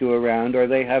to take you around, or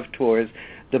they have tours.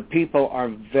 The people are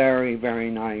very, very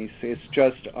nice. It's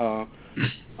just,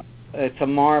 it's a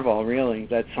marvel, really,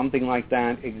 that something like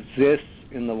that exists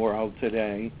in the world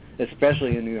today,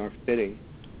 especially in New York City.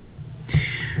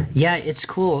 Yeah, it's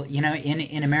cool. You know,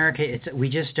 in America, we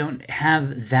just don't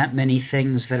have that many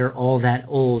things that are all that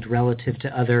old relative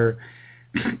to other,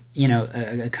 you know,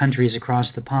 countries across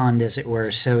the pond, as it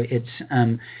were. So it's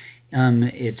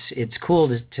cool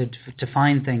to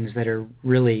find things that are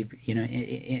really, you know,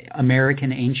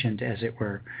 American ancient, as it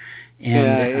were,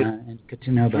 and good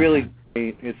to know about. Really that.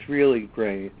 great. It's really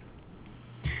great.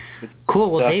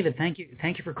 Cool. Well, David, thank you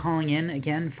for calling in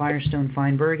again, Firestone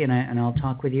Feinberg, and I'll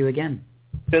talk with you again.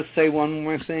 Just say one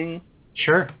more thing.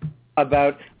 Sure.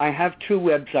 I have two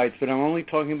websites, but I'm only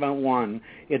talking about one.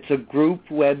 It's a group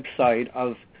website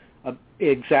of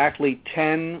exactly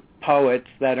 10 poets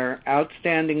that are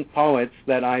outstanding poets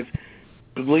that I've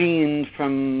gleaned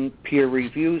from peer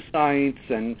review sites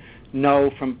and know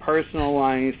from personal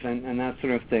life and that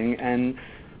sort of thing. And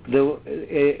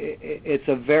it's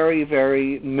a very,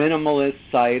 very minimalist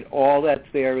site. All that's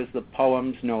there is the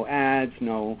poems, no ads,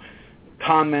 no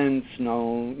comments,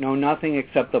 no nothing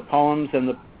except the poems and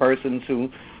the persons who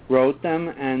wrote them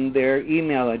and their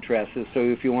email addresses. So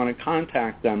if you want to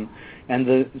contact them, and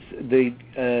the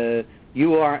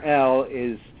URL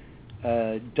is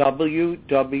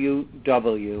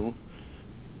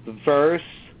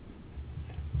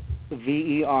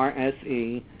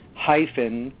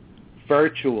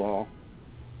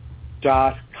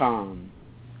verse-virtual.com.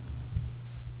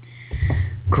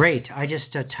 Great. I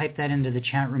just typed that into the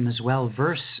chat room as well.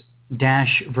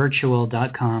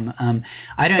 Verse-virtual.com.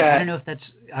 I don't know if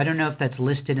that's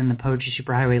listed in the Poetry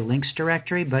Superhighway links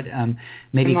directory, but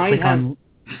maybe click on.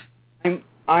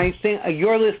 I think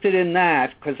you're listed in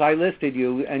that because I listed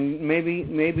you, and maybe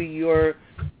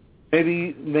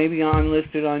I'm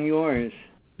listed on yours.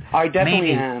 I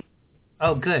definitely am.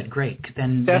 Oh, good, great.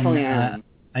 Then am.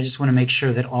 I just want to make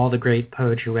sure that all the great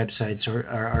poetry websites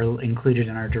are included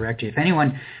in our directory. If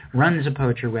anyone runs a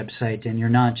poetry website and you're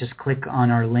not, just click on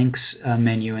our links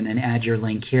menu and then add your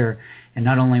link here. And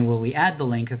not only will we add the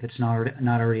link if it's not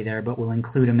already there, but we'll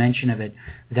include a mention of it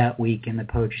that week in the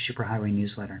Poetry Superhighway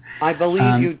newsletter. I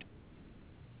believe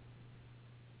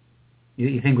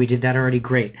you think we did that already?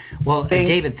 Great. Well,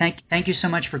 David, thank you so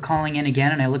much for calling in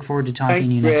again, and I look forward to talking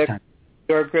to you next time.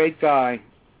 You're a great guy.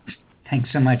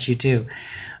 Thanks so much. You too.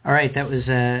 All right, that was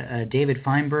David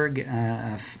Feinberg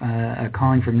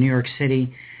calling from New York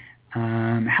City.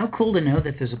 How cool to know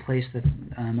that there's a place that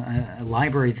a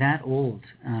library that old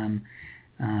in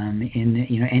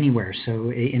anywhere.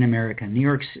 So in America, New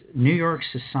York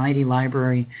Society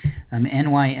Library,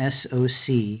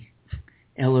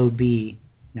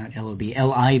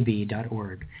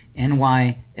 NYSOCLIB.org,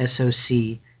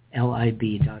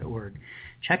 NYSOCLIB.org.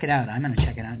 Check it out. I'm going to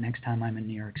check it out next time I'm in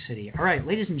New York City. All right,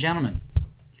 ladies and gentlemen,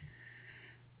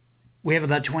 we have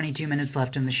about 22 minutes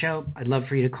left in the show. I'd love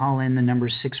for you to call in. The number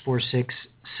is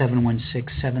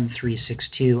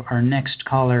 646-716-7362. Our next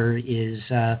caller is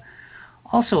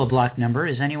also a block number.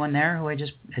 Is anyone there?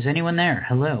 Is anyone there?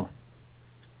 Hello.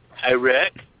 Hi,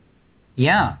 Rick.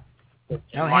 Yeah.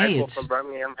 Michael from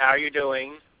Birmingham. How are you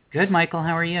doing? Good, Michael.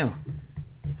 How are you?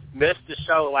 Missed the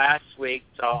show last week,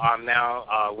 so I'm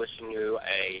now wishing you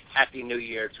a Happy New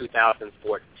Year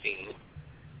 2014.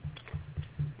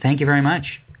 Thank you very much.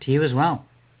 To you as well.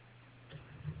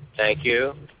 Thank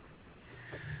you.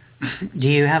 Do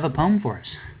you have a poem for us?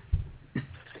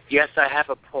 Yes, I have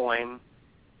a poem.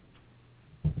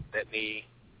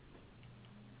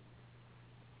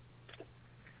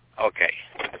 Okay.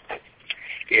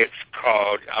 It's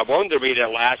called, I wanted to read it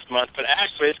last month, but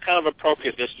actually it's kind of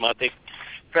appropriate this month.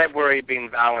 February being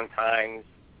Valentine's,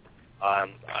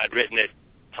 I'd written it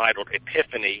titled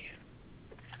Epiphany,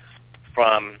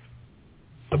 from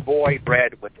the boy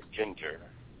bred with ginger.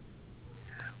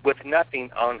 With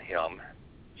nothing on him,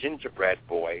 gingerbread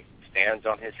boy stands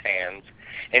on his hands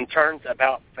and turns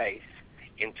about face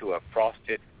into a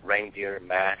frosted reindeer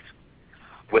mask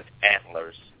with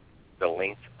antlers the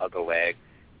length of the leg.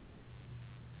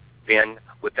 Then,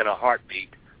 within a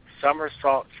heartbeat,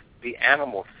 somersaults the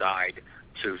animal side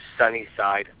to sunny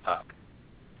side up,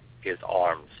 his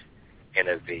arms in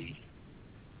a V.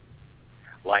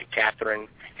 Like Catherine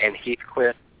and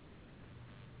Heathcliff,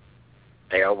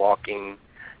 they are walking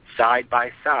side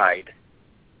by side,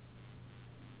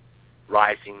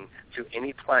 rising to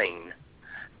any plane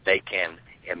they can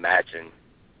imagine.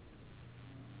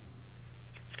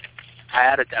 I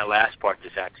added that last part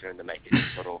this afternoon to make it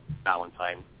a little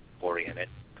Valentine-oriented.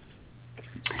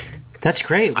 That's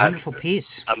great. Wonderful piece.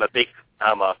 I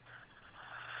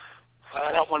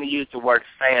don't want to use the word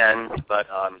fan, but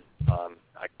I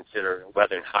consider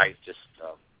Wuthering Heights just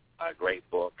a great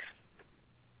book.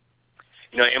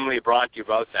 You know, Emily Bronte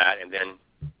wrote that, and then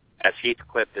as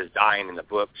Heathcliff is dying in the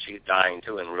book, she's dying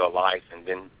too in real life, and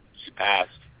then she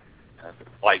passed.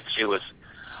 Like she was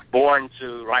born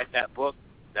to write that book,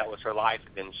 that was her life,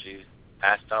 and then she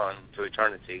passed on to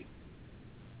eternity.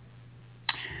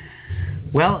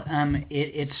 Well,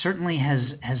 it certainly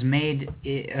has made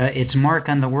its mark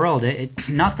on the world. It's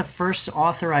not the first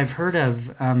author I've heard of,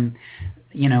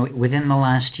 within the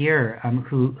last year,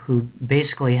 who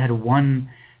basically had one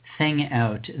thing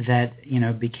out that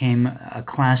became a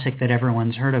classic that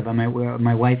everyone's heard of.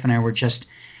 My wife and I were just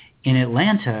in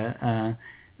Atlanta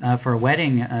for a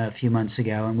wedding a few months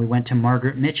ago, and we went to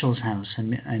Margaret Mitchell's house,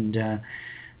 and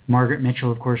Margaret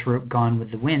Mitchell, of course, wrote Gone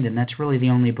with the Wind, and that's really the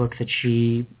only book that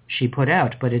she put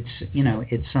out. But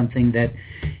it's something that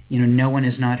no one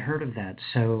has not heard of that.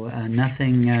 So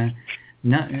nothing,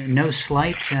 no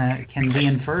slight can be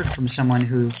inferred from someone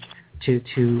who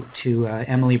to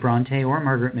Emily Bronte or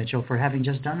Margaret Mitchell for having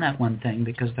just done that one thing,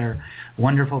 because they're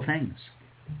wonderful things.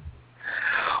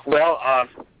 Well,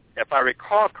 if I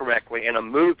recall correctly, in a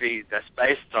movie that's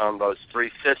based on those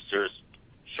three sisters,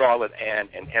 Charlotte, Anne,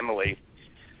 and Emily.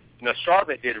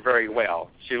 Charlotte did very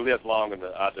well. She lived longer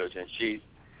than others, and she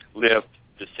lived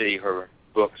to see her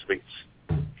books reach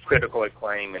critical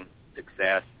acclaim and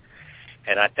success.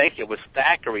 And I think it was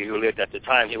Thackeray who lived at the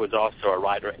time. He was also a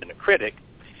writer and a critic.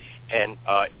 And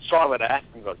Charlotte asked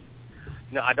him, goes,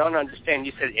 I don't understand.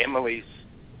 You said Emily's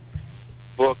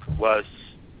book was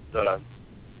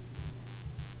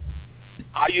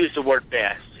I'll use the word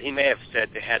best. He may have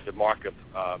said they had the mark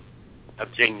of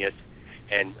genius.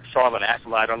 And Charlotte asked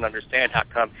him, I don't understand how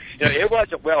come. It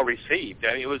wasn't well received.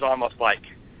 I mean, it was almost like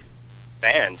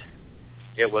banned.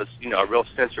 It was, a real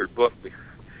censored book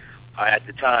at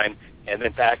the time. And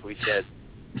then Thackeray said,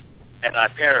 and I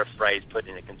paraphrase, put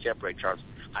in contemporary terms,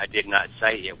 I did not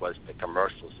say it was the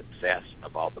commercial success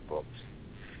of all the books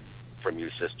from you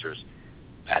sisters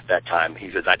at that time.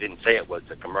 He says, I didn't say it was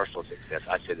the commercial success.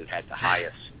 I said it had the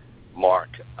highest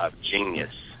mark of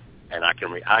genius. And I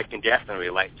can definitely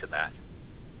relate to that.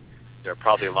 There are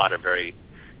probably a lot of very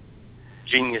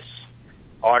genius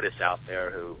artists out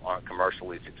there who aren't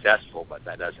commercially successful, but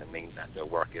that doesn't mean that their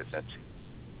work isn't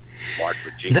marked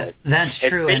with genius. That's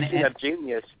true.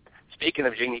 Speaking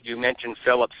of genius, you mentioned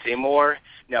Philip Seymour.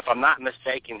 Now, if I'm not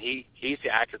mistaken, he's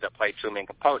the actor that played Truman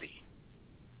Capote.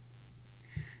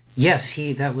 Yes,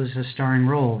 that was a starring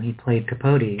role. He played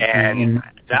Capote, and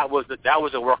that was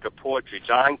a work of poetry.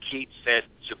 John Keats said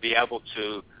to be able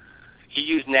to. He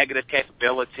used negative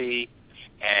capability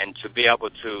and to be able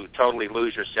to totally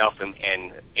lose yourself and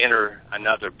enter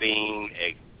another being.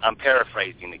 I'm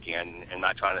paraphrasing again and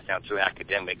not trying to sound too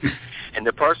academic. And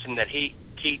the person that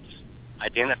Keats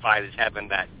identified as having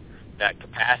that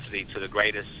capacity to the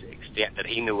greatest extent that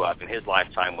he knew of in his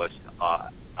lifetime was,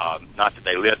 not that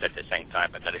they lived at the same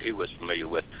time, but that he was familiar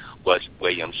with, was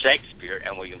William Shakespeare.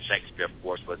 And William Shakespeare, of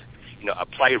course, was a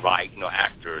playwright,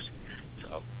 actors.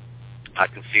 So I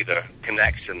can see the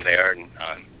connection there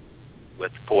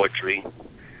with poetry.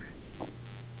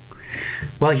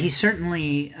 Well, he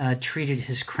certainly treated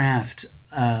his craft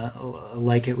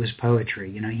like it was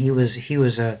poetry. He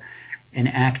was an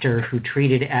actor who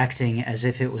treated acting as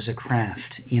if it was a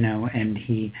craft. And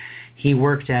he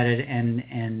worked at it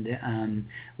and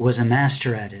was a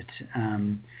master at it.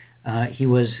 He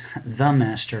was the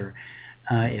master,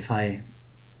 if I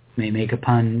may make a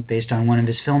pun based on one of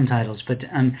his film titles. But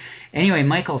anyway,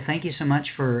 Michael, thank you so much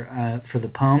for the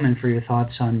poem and for your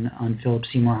thoughts on Philip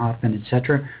Seymour Halfman,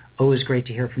 etc. Always great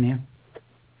to hear from you.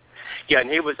 Yeah, and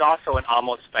he was also in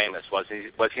Almost Famous, was he?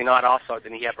 Was he not also?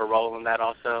 Didn't he have a role in that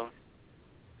also?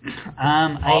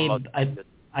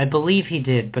 I believe he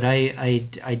did, but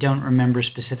I don't remember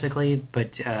specifically.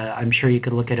 But I'm sure you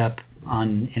could look it up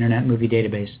on Internet Movie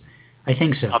Database. I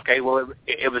think so. Okay, well,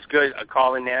 it was good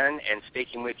calling in and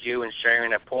speaking with you and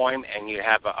sharing a poem, and you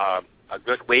have a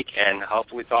good week, and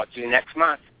hopefully talk to you next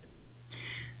month.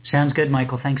 Sounds good,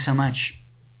 Michael. Thanks so much.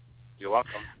 You're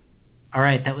welcome. All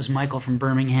right, that was Michael from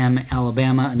Birmingham,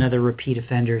 Alabama, another repeat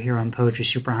offender here on Poetry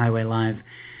Superhighway Live,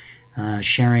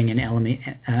 sharing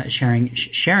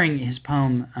his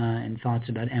poem and thoughts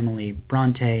about Emily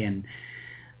Bronte and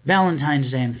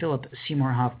Valentine's Day and Philip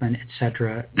Seymour Halfman,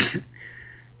 etc.,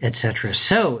 etc.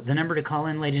 So the number to call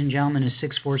in, ladies and gentlemen, is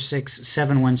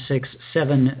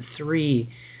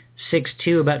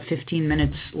 646-716-7362. About 15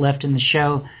 minutes left in the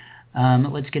show.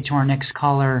 Let's get to our next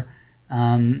caller.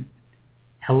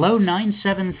 Hello,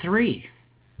 973.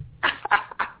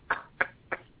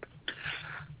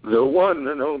 The one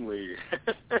and only.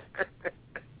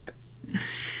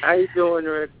 How you doing,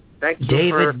 Rick? Thank you,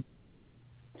 David.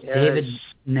 Yes. David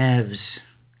Neves,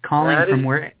 calling from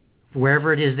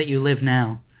wherever it is that you live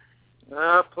now.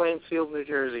 Plainsfield, New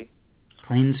Jersey.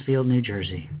 Plainsfield, New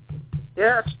Jersey.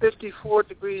 Yeah, it's 54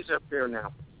 degrees up there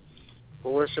now.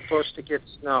 But we're supposed to get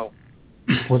snow.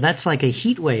 Well, that's like a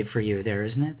heat wave for you there,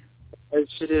 isn't it? Yes,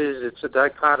 it is. It's a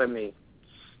dichotomy.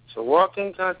 It's a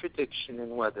walking contradiction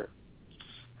in weather.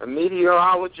 A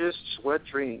meteorologist's wet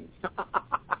dream.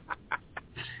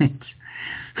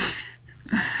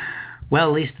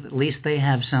 Well, at least they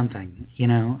have something, you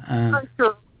know.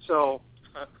 So,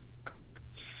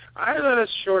 I read a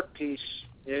short piece,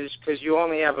 is because you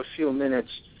only have a few minutes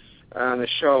on the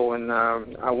show, and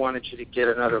I wanted you to get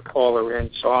another caller in,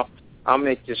 so I'll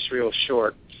make this real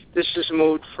short. This is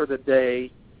Mood for the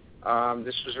Day.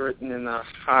 This was written in the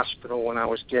hospital when I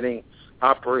was getting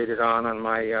operated on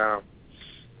my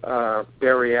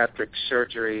bariatric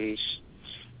surgeries.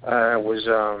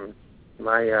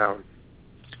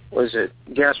 Was it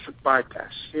gastric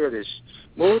bypass? Here it is.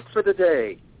 Mood for the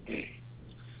Day.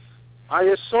 I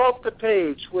assault the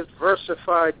page with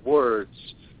versified words,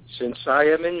 since I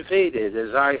am invaded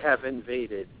as I have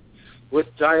invaded, with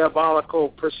diabolical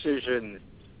precision,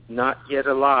 not yet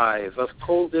alive, of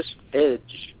coldest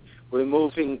edge,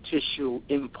 removing tissue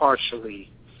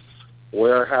impartially.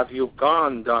 Where have you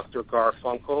gone, Dr.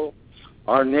 Garfunkel?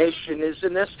 Our nation is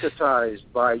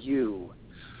anesthetized by you.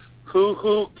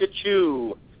 Hoo-hoo,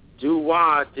 ka-choo,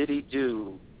 do-wah,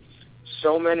 diddy-do.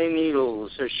 So many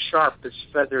needles as sharp as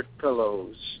feathered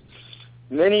pillows.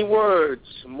 Many words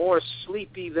more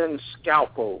sleepy than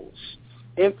scalpels.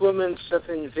 Implements of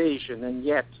invasion, and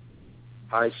yet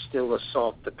I still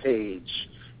assault the page.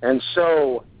 And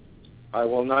so I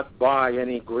will not buy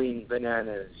any green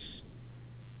bananas.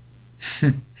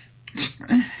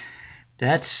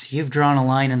 You've drawn a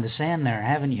line in the sand there,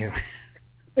 haven't you?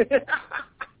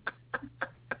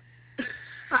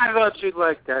 I thought you'd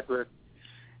like that, Rick.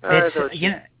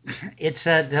 It's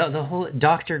the whole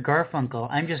Dr. Garfunkel.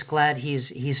 I'm just glad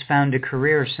he's found a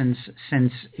career since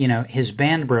his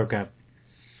band broke up.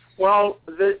 Well,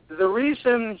 the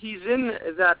reason he's in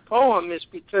that poem is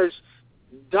because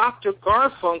Dr.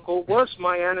 Garfunkel was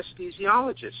my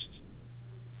anesthesiologist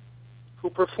who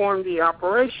performed the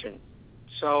operation.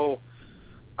 So,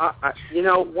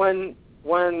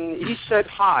 when he said,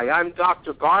 "Hi, I'm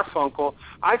Dr. Garfunkel,"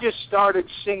 I just started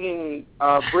singing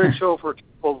Bridge Over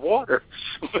Troubled Water.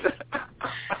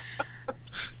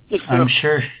 I'm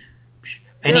sure.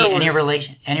 Any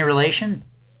relation?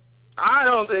 I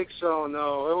don't think so.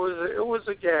 No, it was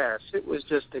a gas. It was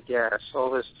just a gas.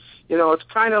 All this, it's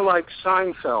kind of like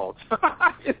Seinfeld.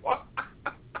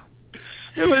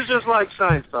 It was just like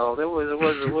Seinfeld. It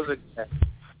was a gas.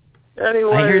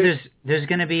 Anyway, I hear there's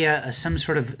going to be some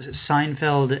sort of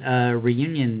Seinfeld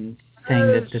reunion thing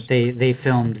that they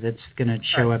filmed that's going to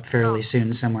show up fairly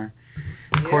soon somewhere,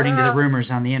 according to the rumors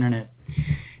on the internet.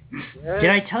 Yeah. Did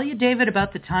I tell you, David,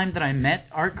 about the time that I met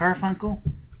Art Garfunkel?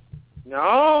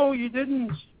 No, you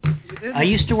didn't. I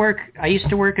used to work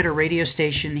at a radio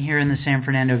station here in the San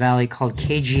Fernando Valley called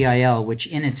KGIL, which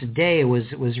in its day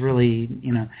was really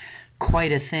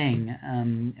quite a thing,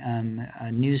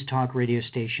 a news talk radio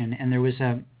station, and there was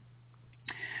a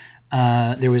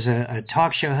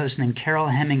talk show host named Carol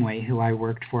Hemingway who I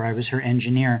worked for. I was her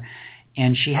engineer,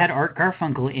 and she had Art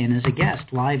Garfunkel in as a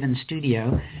guest live in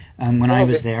studio when I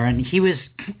was there, and he was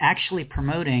actually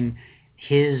promoting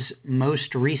his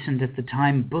most recent at the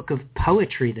time book of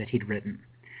poetry that he'd written.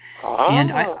 Oh.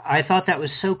 And I thought that was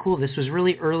so cool. This was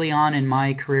really early on in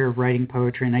my career of writing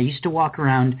poetry, and I used to walk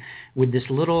around with this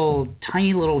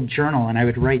tiny little journal, and I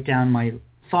would write down my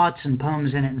thoughts and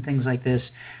poems in it and things like this,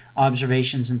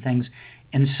 observations and things.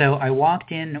 And so I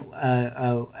walked in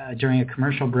during a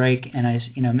commercial break, and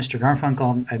Mr.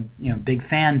 Garfunkel, I'm big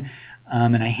fan,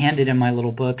 and I handed him my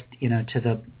little book,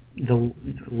 to the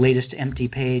latest empty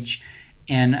page.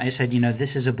 And I said,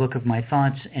 this is a book of my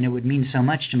thoughts, and it would mean so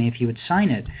much to me if you would sign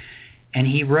it. And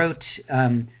he wrote,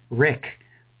 Rick,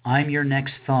 I'm your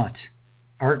next thought,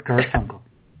 Art Garfunkel.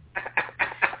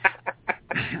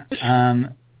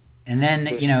 And then,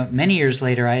 many years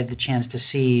later, I had the chance to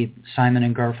see Simon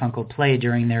and Garfunkel play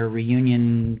during their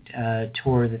reunion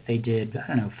tour that they did,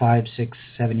 5, 6,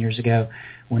 7 years ago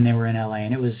when they were in LA,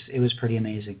 and it was pretty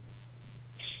amazing.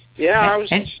 Yeah, I was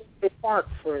in Central Park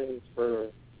for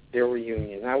their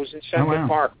reunion. I was in Central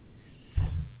Park.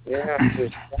 Yeah.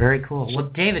 Very cool. Well,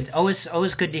 David, always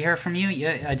good to hear from you.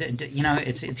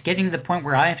 It's getting to the point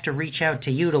where I have to reach out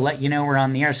to you to let you know we're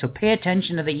on the air. So pay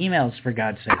attention to the emails, for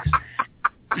God's sakes.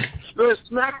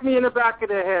 Smack me in the back of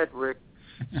the head, Rick.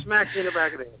 Smack me in the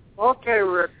back of the head. Okay,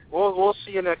 Rick. We'll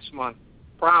see you next month.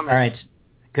 Promise. All right.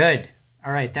 Good.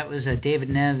 All right. That was David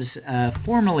Neves,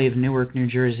 formerly of Newark, New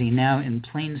Jersey, now in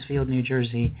Plainsfield, New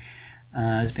Jersey.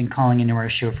 Has been calling into our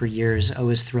show for years.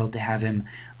 Always thrilled to have him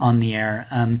on the air.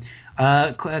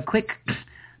 A quick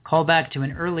call back to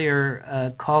an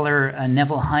earlier caller,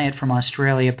 Neville Hyatt from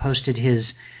Australia, posted his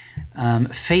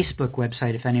Facebook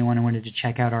website if anyone wanted to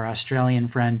check out our Australian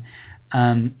friend.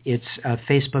 It's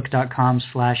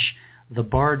facebook.com/The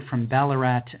Bard from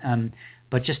Ballarat.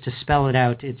 But just to spell it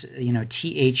out, it's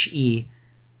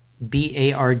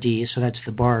THEBARD, so that's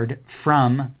The Bard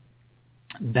from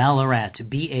Ballarat,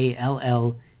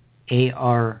 BALLARAT.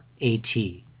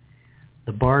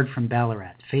 The Bard from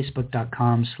Ballarat.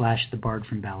 Facebook.com/The Bard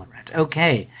from Ballarat.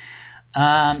 Okay.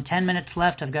 10 minutes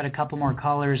left. I've got a couple more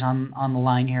callers on the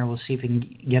line here. We'll see if we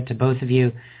can get to both of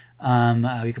you.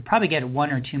 We could probably get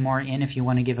one or two more in if you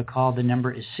want to give a call. The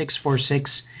number is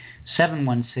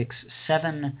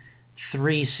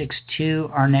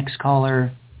 646-716-7362. Our next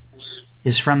caller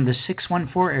is from the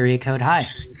 614 area code. Hi.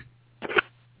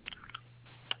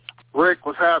 Rick,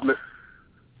 what's happening?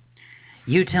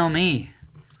 You tell me.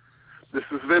 This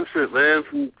is Vincent, man,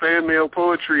 from Fan Mail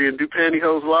Poetry and Do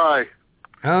Pantyhose Lie.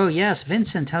 Oh, yes,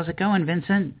 Vincent. How's it going,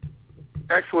 Vincent?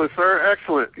 Excellent, sir.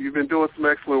 Excellent. You've been doing some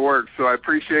excellent work, so I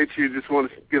appreciate you. Just want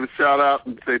to give a shout-out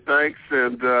and say thanks,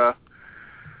 and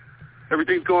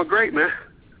everything's going great, man.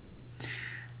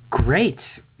 Great.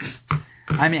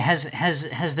 I mean,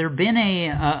 has there been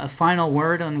a final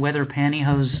word on whether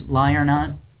pantyhose lie or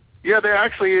not? Yeah, there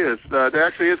actually is.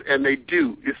 And they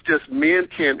do. It's just men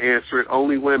can't answer it,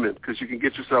 only women, because you can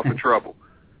get yourself in trouble.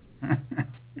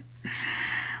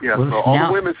 Yeah, well, so all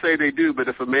the women say they do, but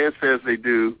if a man says they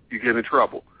do, you get in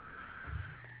trouble.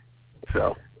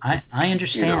 So I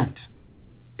understand.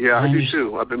 Yeah, I do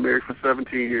too. I've been married for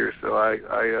 17 years, so I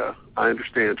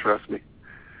understand. Trust me.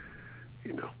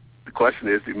 The question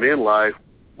is, do men lie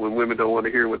when women don't want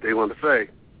to hear what they want to say?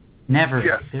 Never.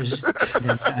 Yes.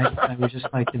 I would just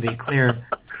like to be clear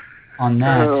on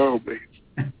that.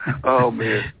 Oh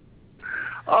man.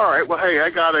 All right. Well, hey, I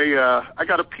got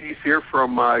a piece here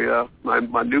from my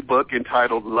new book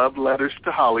entitled "Love Letters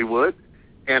to Hollywood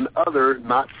and Other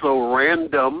Not So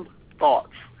Random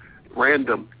Thoughts."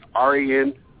 Random,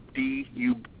 RANDUMB.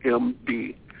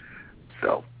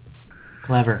 So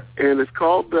clever. And it's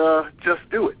called "Just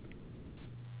Do It."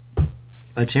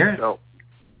 Let's hear it. So,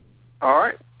 all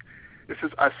right. It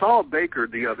says, I saw a baker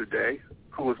the other day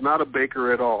who was not a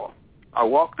baker at all. I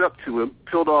walked up to him,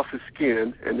 peeled off his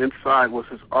skin, and inside was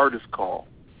his artist call.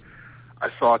 I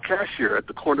saw a cashier at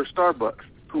the corner Starbucks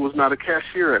who was not a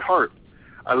cashier at heart.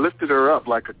 I lifted her up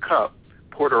like a cup,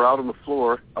 poured her out on the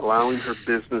floor, allowing her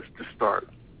business to start.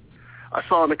 I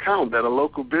saw an accountant at a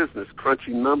local business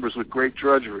crunching numbers with great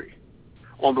drudgery.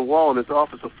 On the wall in his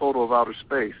office, a photo of outer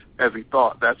space, as he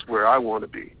thought, that's where I want to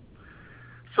be.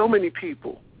 So many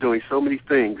people doing so many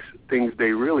things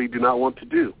they really do not want to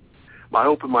do. My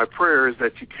hope and my prayer is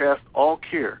that you cast all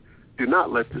care. Do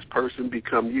not let this person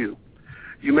become you.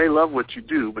 You may love what you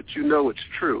do, but you know it's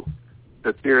true,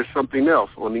 that there is something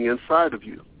else on the inside of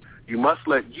you. You must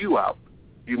let you out.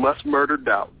 You must murder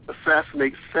doubt,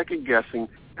 assassinate second-guessing,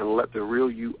 and let the real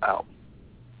you out.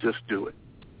 Just do it.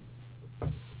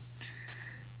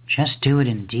 Just do it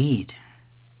indeed.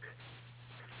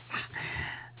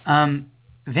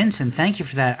 Vincent, thank you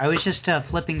for that. I was just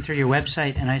flipping through your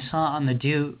website, and I saw on the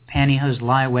Do Pantyhose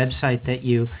Lie website that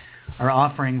you are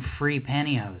offering free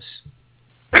pantyhose.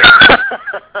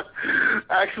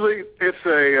 Actually,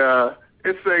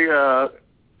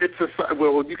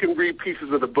 well, you can read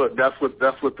pieces of the book. That's what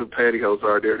the pantyhose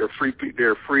are.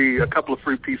 They're free. A couple of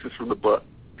free pieces from the book.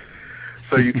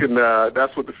 So you can.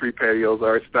 That's what the free pantyhose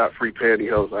are. It's not free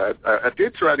pantyhose. I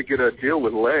did try to get a deal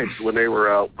with Legs when they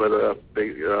were out, but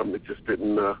it just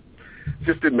didn't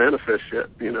manifest yet.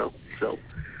 So.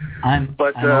 I'm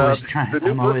always trying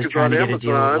to get a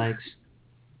deal with Legs.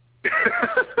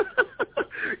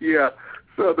 Yeah.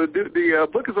 So the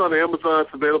book is on Amazon.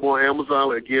 It's available on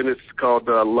Amazon. Again, it's called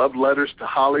 "Love Letters to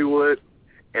Hollywood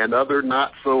and Other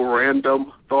Not So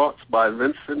Random Thoughts" by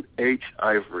Vincent H.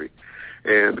 Ivory.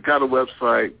 And got a new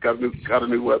website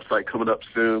coming up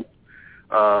soon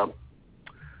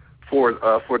for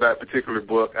that particular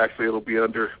book. Actually, it'll be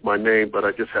under my name, but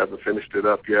I just haven't finished it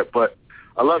up yet. But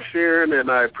I love sharing, and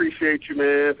I appreciate you,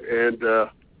 man. And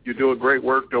you're doing great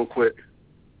work. Don't quit.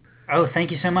 Oh,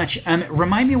 thank you so much.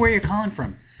 Remind me where you're calling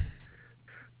from.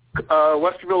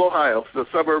 Westerville, Ohio, the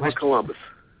suburb of Columbus.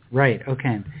 Right.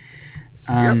 Okay.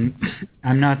 I'm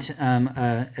not,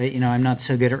 I'm not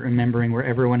so good at remembering where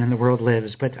everyone in the world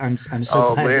lives, but I'm so glad.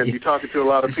 Oh man, you're talking to a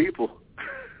lot of people.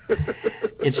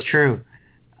 It's true.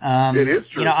 It is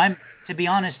true. To be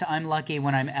honest, I'm lucky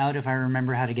when I'm out if I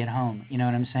remember how to get home. You know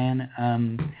what I'm saying?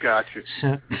 Gotcha.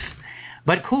 So,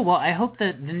 but cool. Well, I hope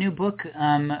that the new book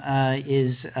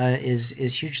is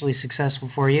hugely successful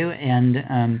for you,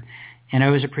 and I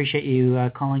always appreciate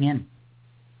you calling in.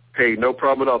 Hey, no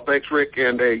problem at all. Thanks, Rick,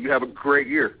 and you have a great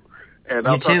year. And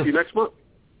I'll talk to you next month.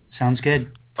 Sounds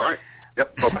good. All right.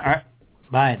 Yep. Bye-bye. All right.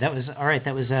 Bye. That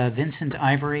was Vincent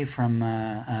Ivory from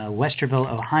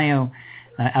Westerville, Ohio,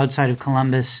 outside of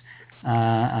Columbus,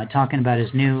 talking about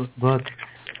his new book.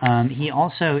 He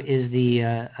also is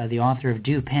the author of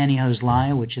Do Pantyhose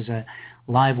Lie, which is a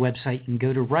live website you can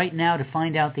go to right now to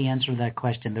find out the answer to that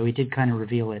question, though he did kind of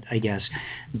reveal it, I guess.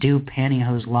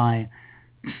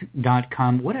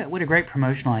 DoPantyhoseLie.com. What a great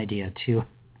promotional idea to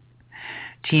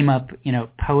team up,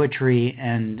 poetry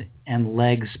and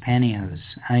legs pantyhose.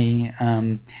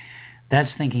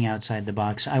 That's thinking outside the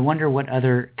box. I wonder what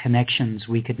other connections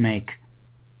we could make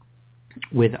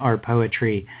with our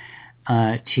poetry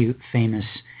to famous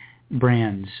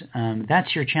brands.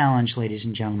 That's your challenge, ladies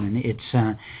and gentlemen.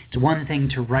 It's one thing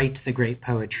to write the great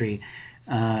poetry,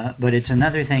 but it's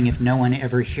another thing if no one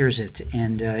ever hears it,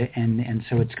 and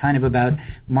so it's kind of about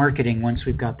marketing once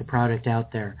we've got the product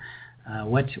out there.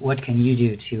 What can you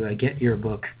do to get your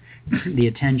book the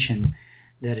attention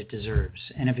that it deserves?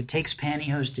 And if it takes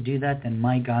pantyhose to do that, then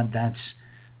my God, that's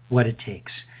what it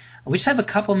takes. We just have a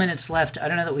couple minutes left. I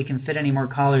don't know that we can fit any more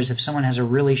callers. If someone has a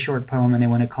really short poem and they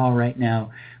want to call right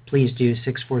now, please do,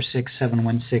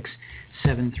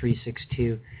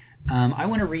 646-716-7362. I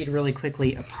want to read really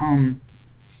quickly a poem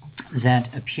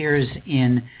that appears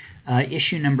in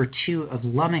issue number 2 of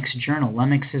Lummox Journal.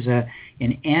 Lummox is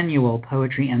an annual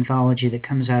poetry anthology that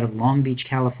comes out of Long Beach,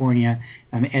 California,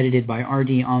 edited by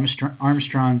R.D.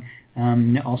 Armstrong,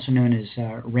 also known as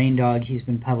Rain Dog. He's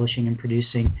been publishing and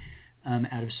producing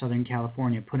out of Southern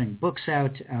California, putting books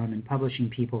out and publishing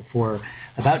people for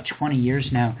about 20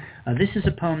 years now. This is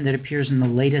a poem that appears in the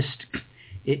latest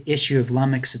issue of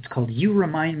Lummox. It's called You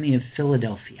Remind Me of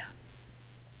Philadelphia.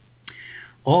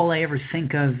 All I ever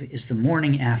think of is the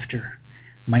morning after,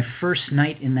 my first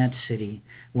night in that city,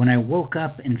 when I woke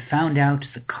up and found out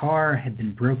the car had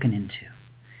been broken into.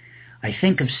 I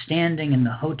think of standing in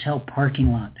the hotel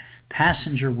parking lot,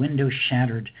 passenger window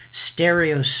shattered,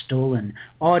 stereo stolen,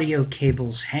 audio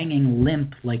cables hanging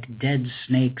limp like dead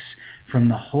snakes from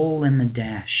the hole in the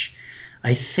dash.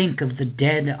 I think of the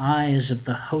dead eyes of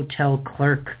the hotel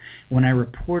clerk when I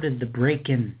reported the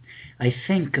break-in. I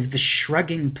think of the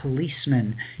shrugging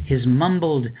policeman, his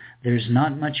mumbled, "There's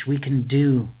not much we can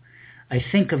do." I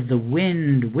think of the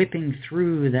wind whipping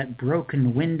through that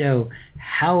broken window,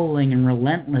 howling and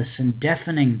relentless and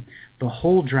deafening the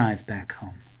whole drive back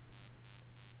home.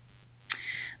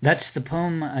 That's the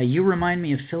poem You Remind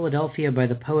Me of Philadelphia by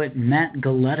the poet Matt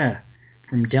Galetta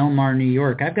from Del Mar, New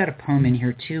York. I've got a poem in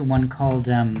here too, one called,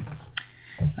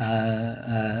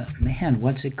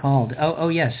 what's it called? Oh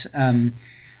yes,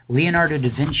 Leonardo da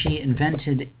Vinci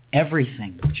Invented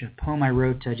Everything, which is a poem I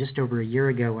wrote just over a year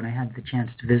ago when I had the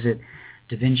chance to visit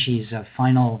da Vinci's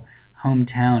final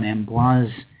hometown,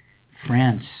 Amboise,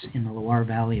 France, in the Loire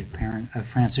Valley of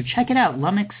France. So check it out,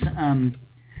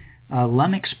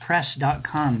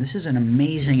 LummoxPress.com. This is an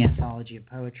amazing anthology of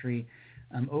poetry.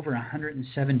 Over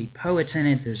 170 poets in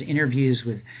it. There's interviews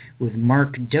with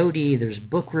Mark Doty. There's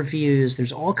book reviews.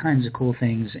 There's all kinds of cool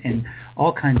things and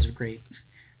all kinds of great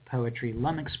poetry.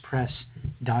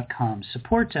 LummoxPress.com.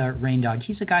 Support Rain Dog.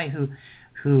 He's a guy who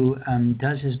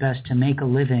does his best to make a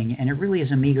living, and it really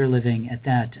is a meager living at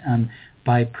that,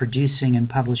 by producing and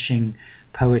publishing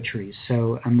poetry.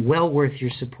 So well worth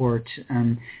your support,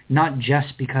 not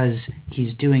just because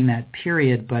he's doing that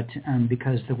period, but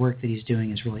because the work that he's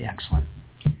doing is really excellent.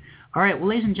 All right, well,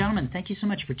 ladies and gentlemen, thank you so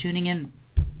much for tuning in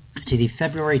to the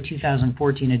February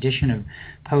 2014 edition of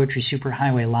Poetry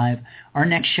Superhighway Live. Our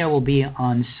next show will be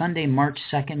on Sunday, March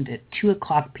 2nd at 2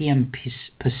 o'clock p.m.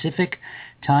 Pacific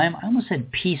time. I almost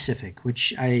said Pacific,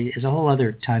 which is a whole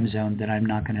other time zone that I'm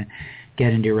not going to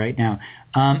get into right now.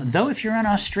 Though if you're in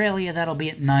Australia, that'll be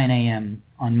at 9 a.m.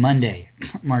 on Monday,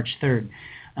 March 3rd.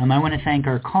 I want to thank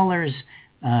our callers,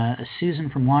 Susan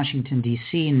from Washington,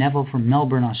 D.C., Neville from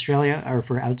Melbourne, Australia, or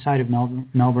for outside of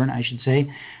Melbourne, I should say,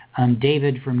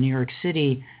 David from New York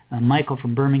City, Michael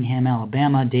from Birmingham,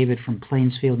 Alabama, David from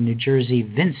Plainsfield, New Jersey,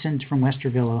 Vincent from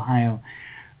Westerville, Ohio,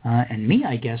 and me,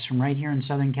 I guess, from right here in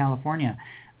Southern California.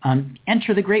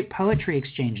 Enter the Great Poetry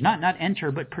Exchange. Not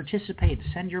enter, but participate.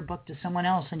 Send your book to someone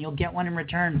else, and you'll get one in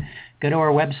return. Go to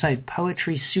our website,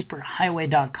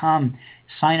 poetrysuperhighway.com.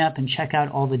 Sign up and check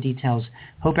out all the details.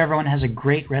 Hope everyone has a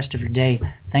great rest of your day.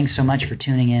 Thanks so much for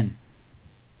tuning in.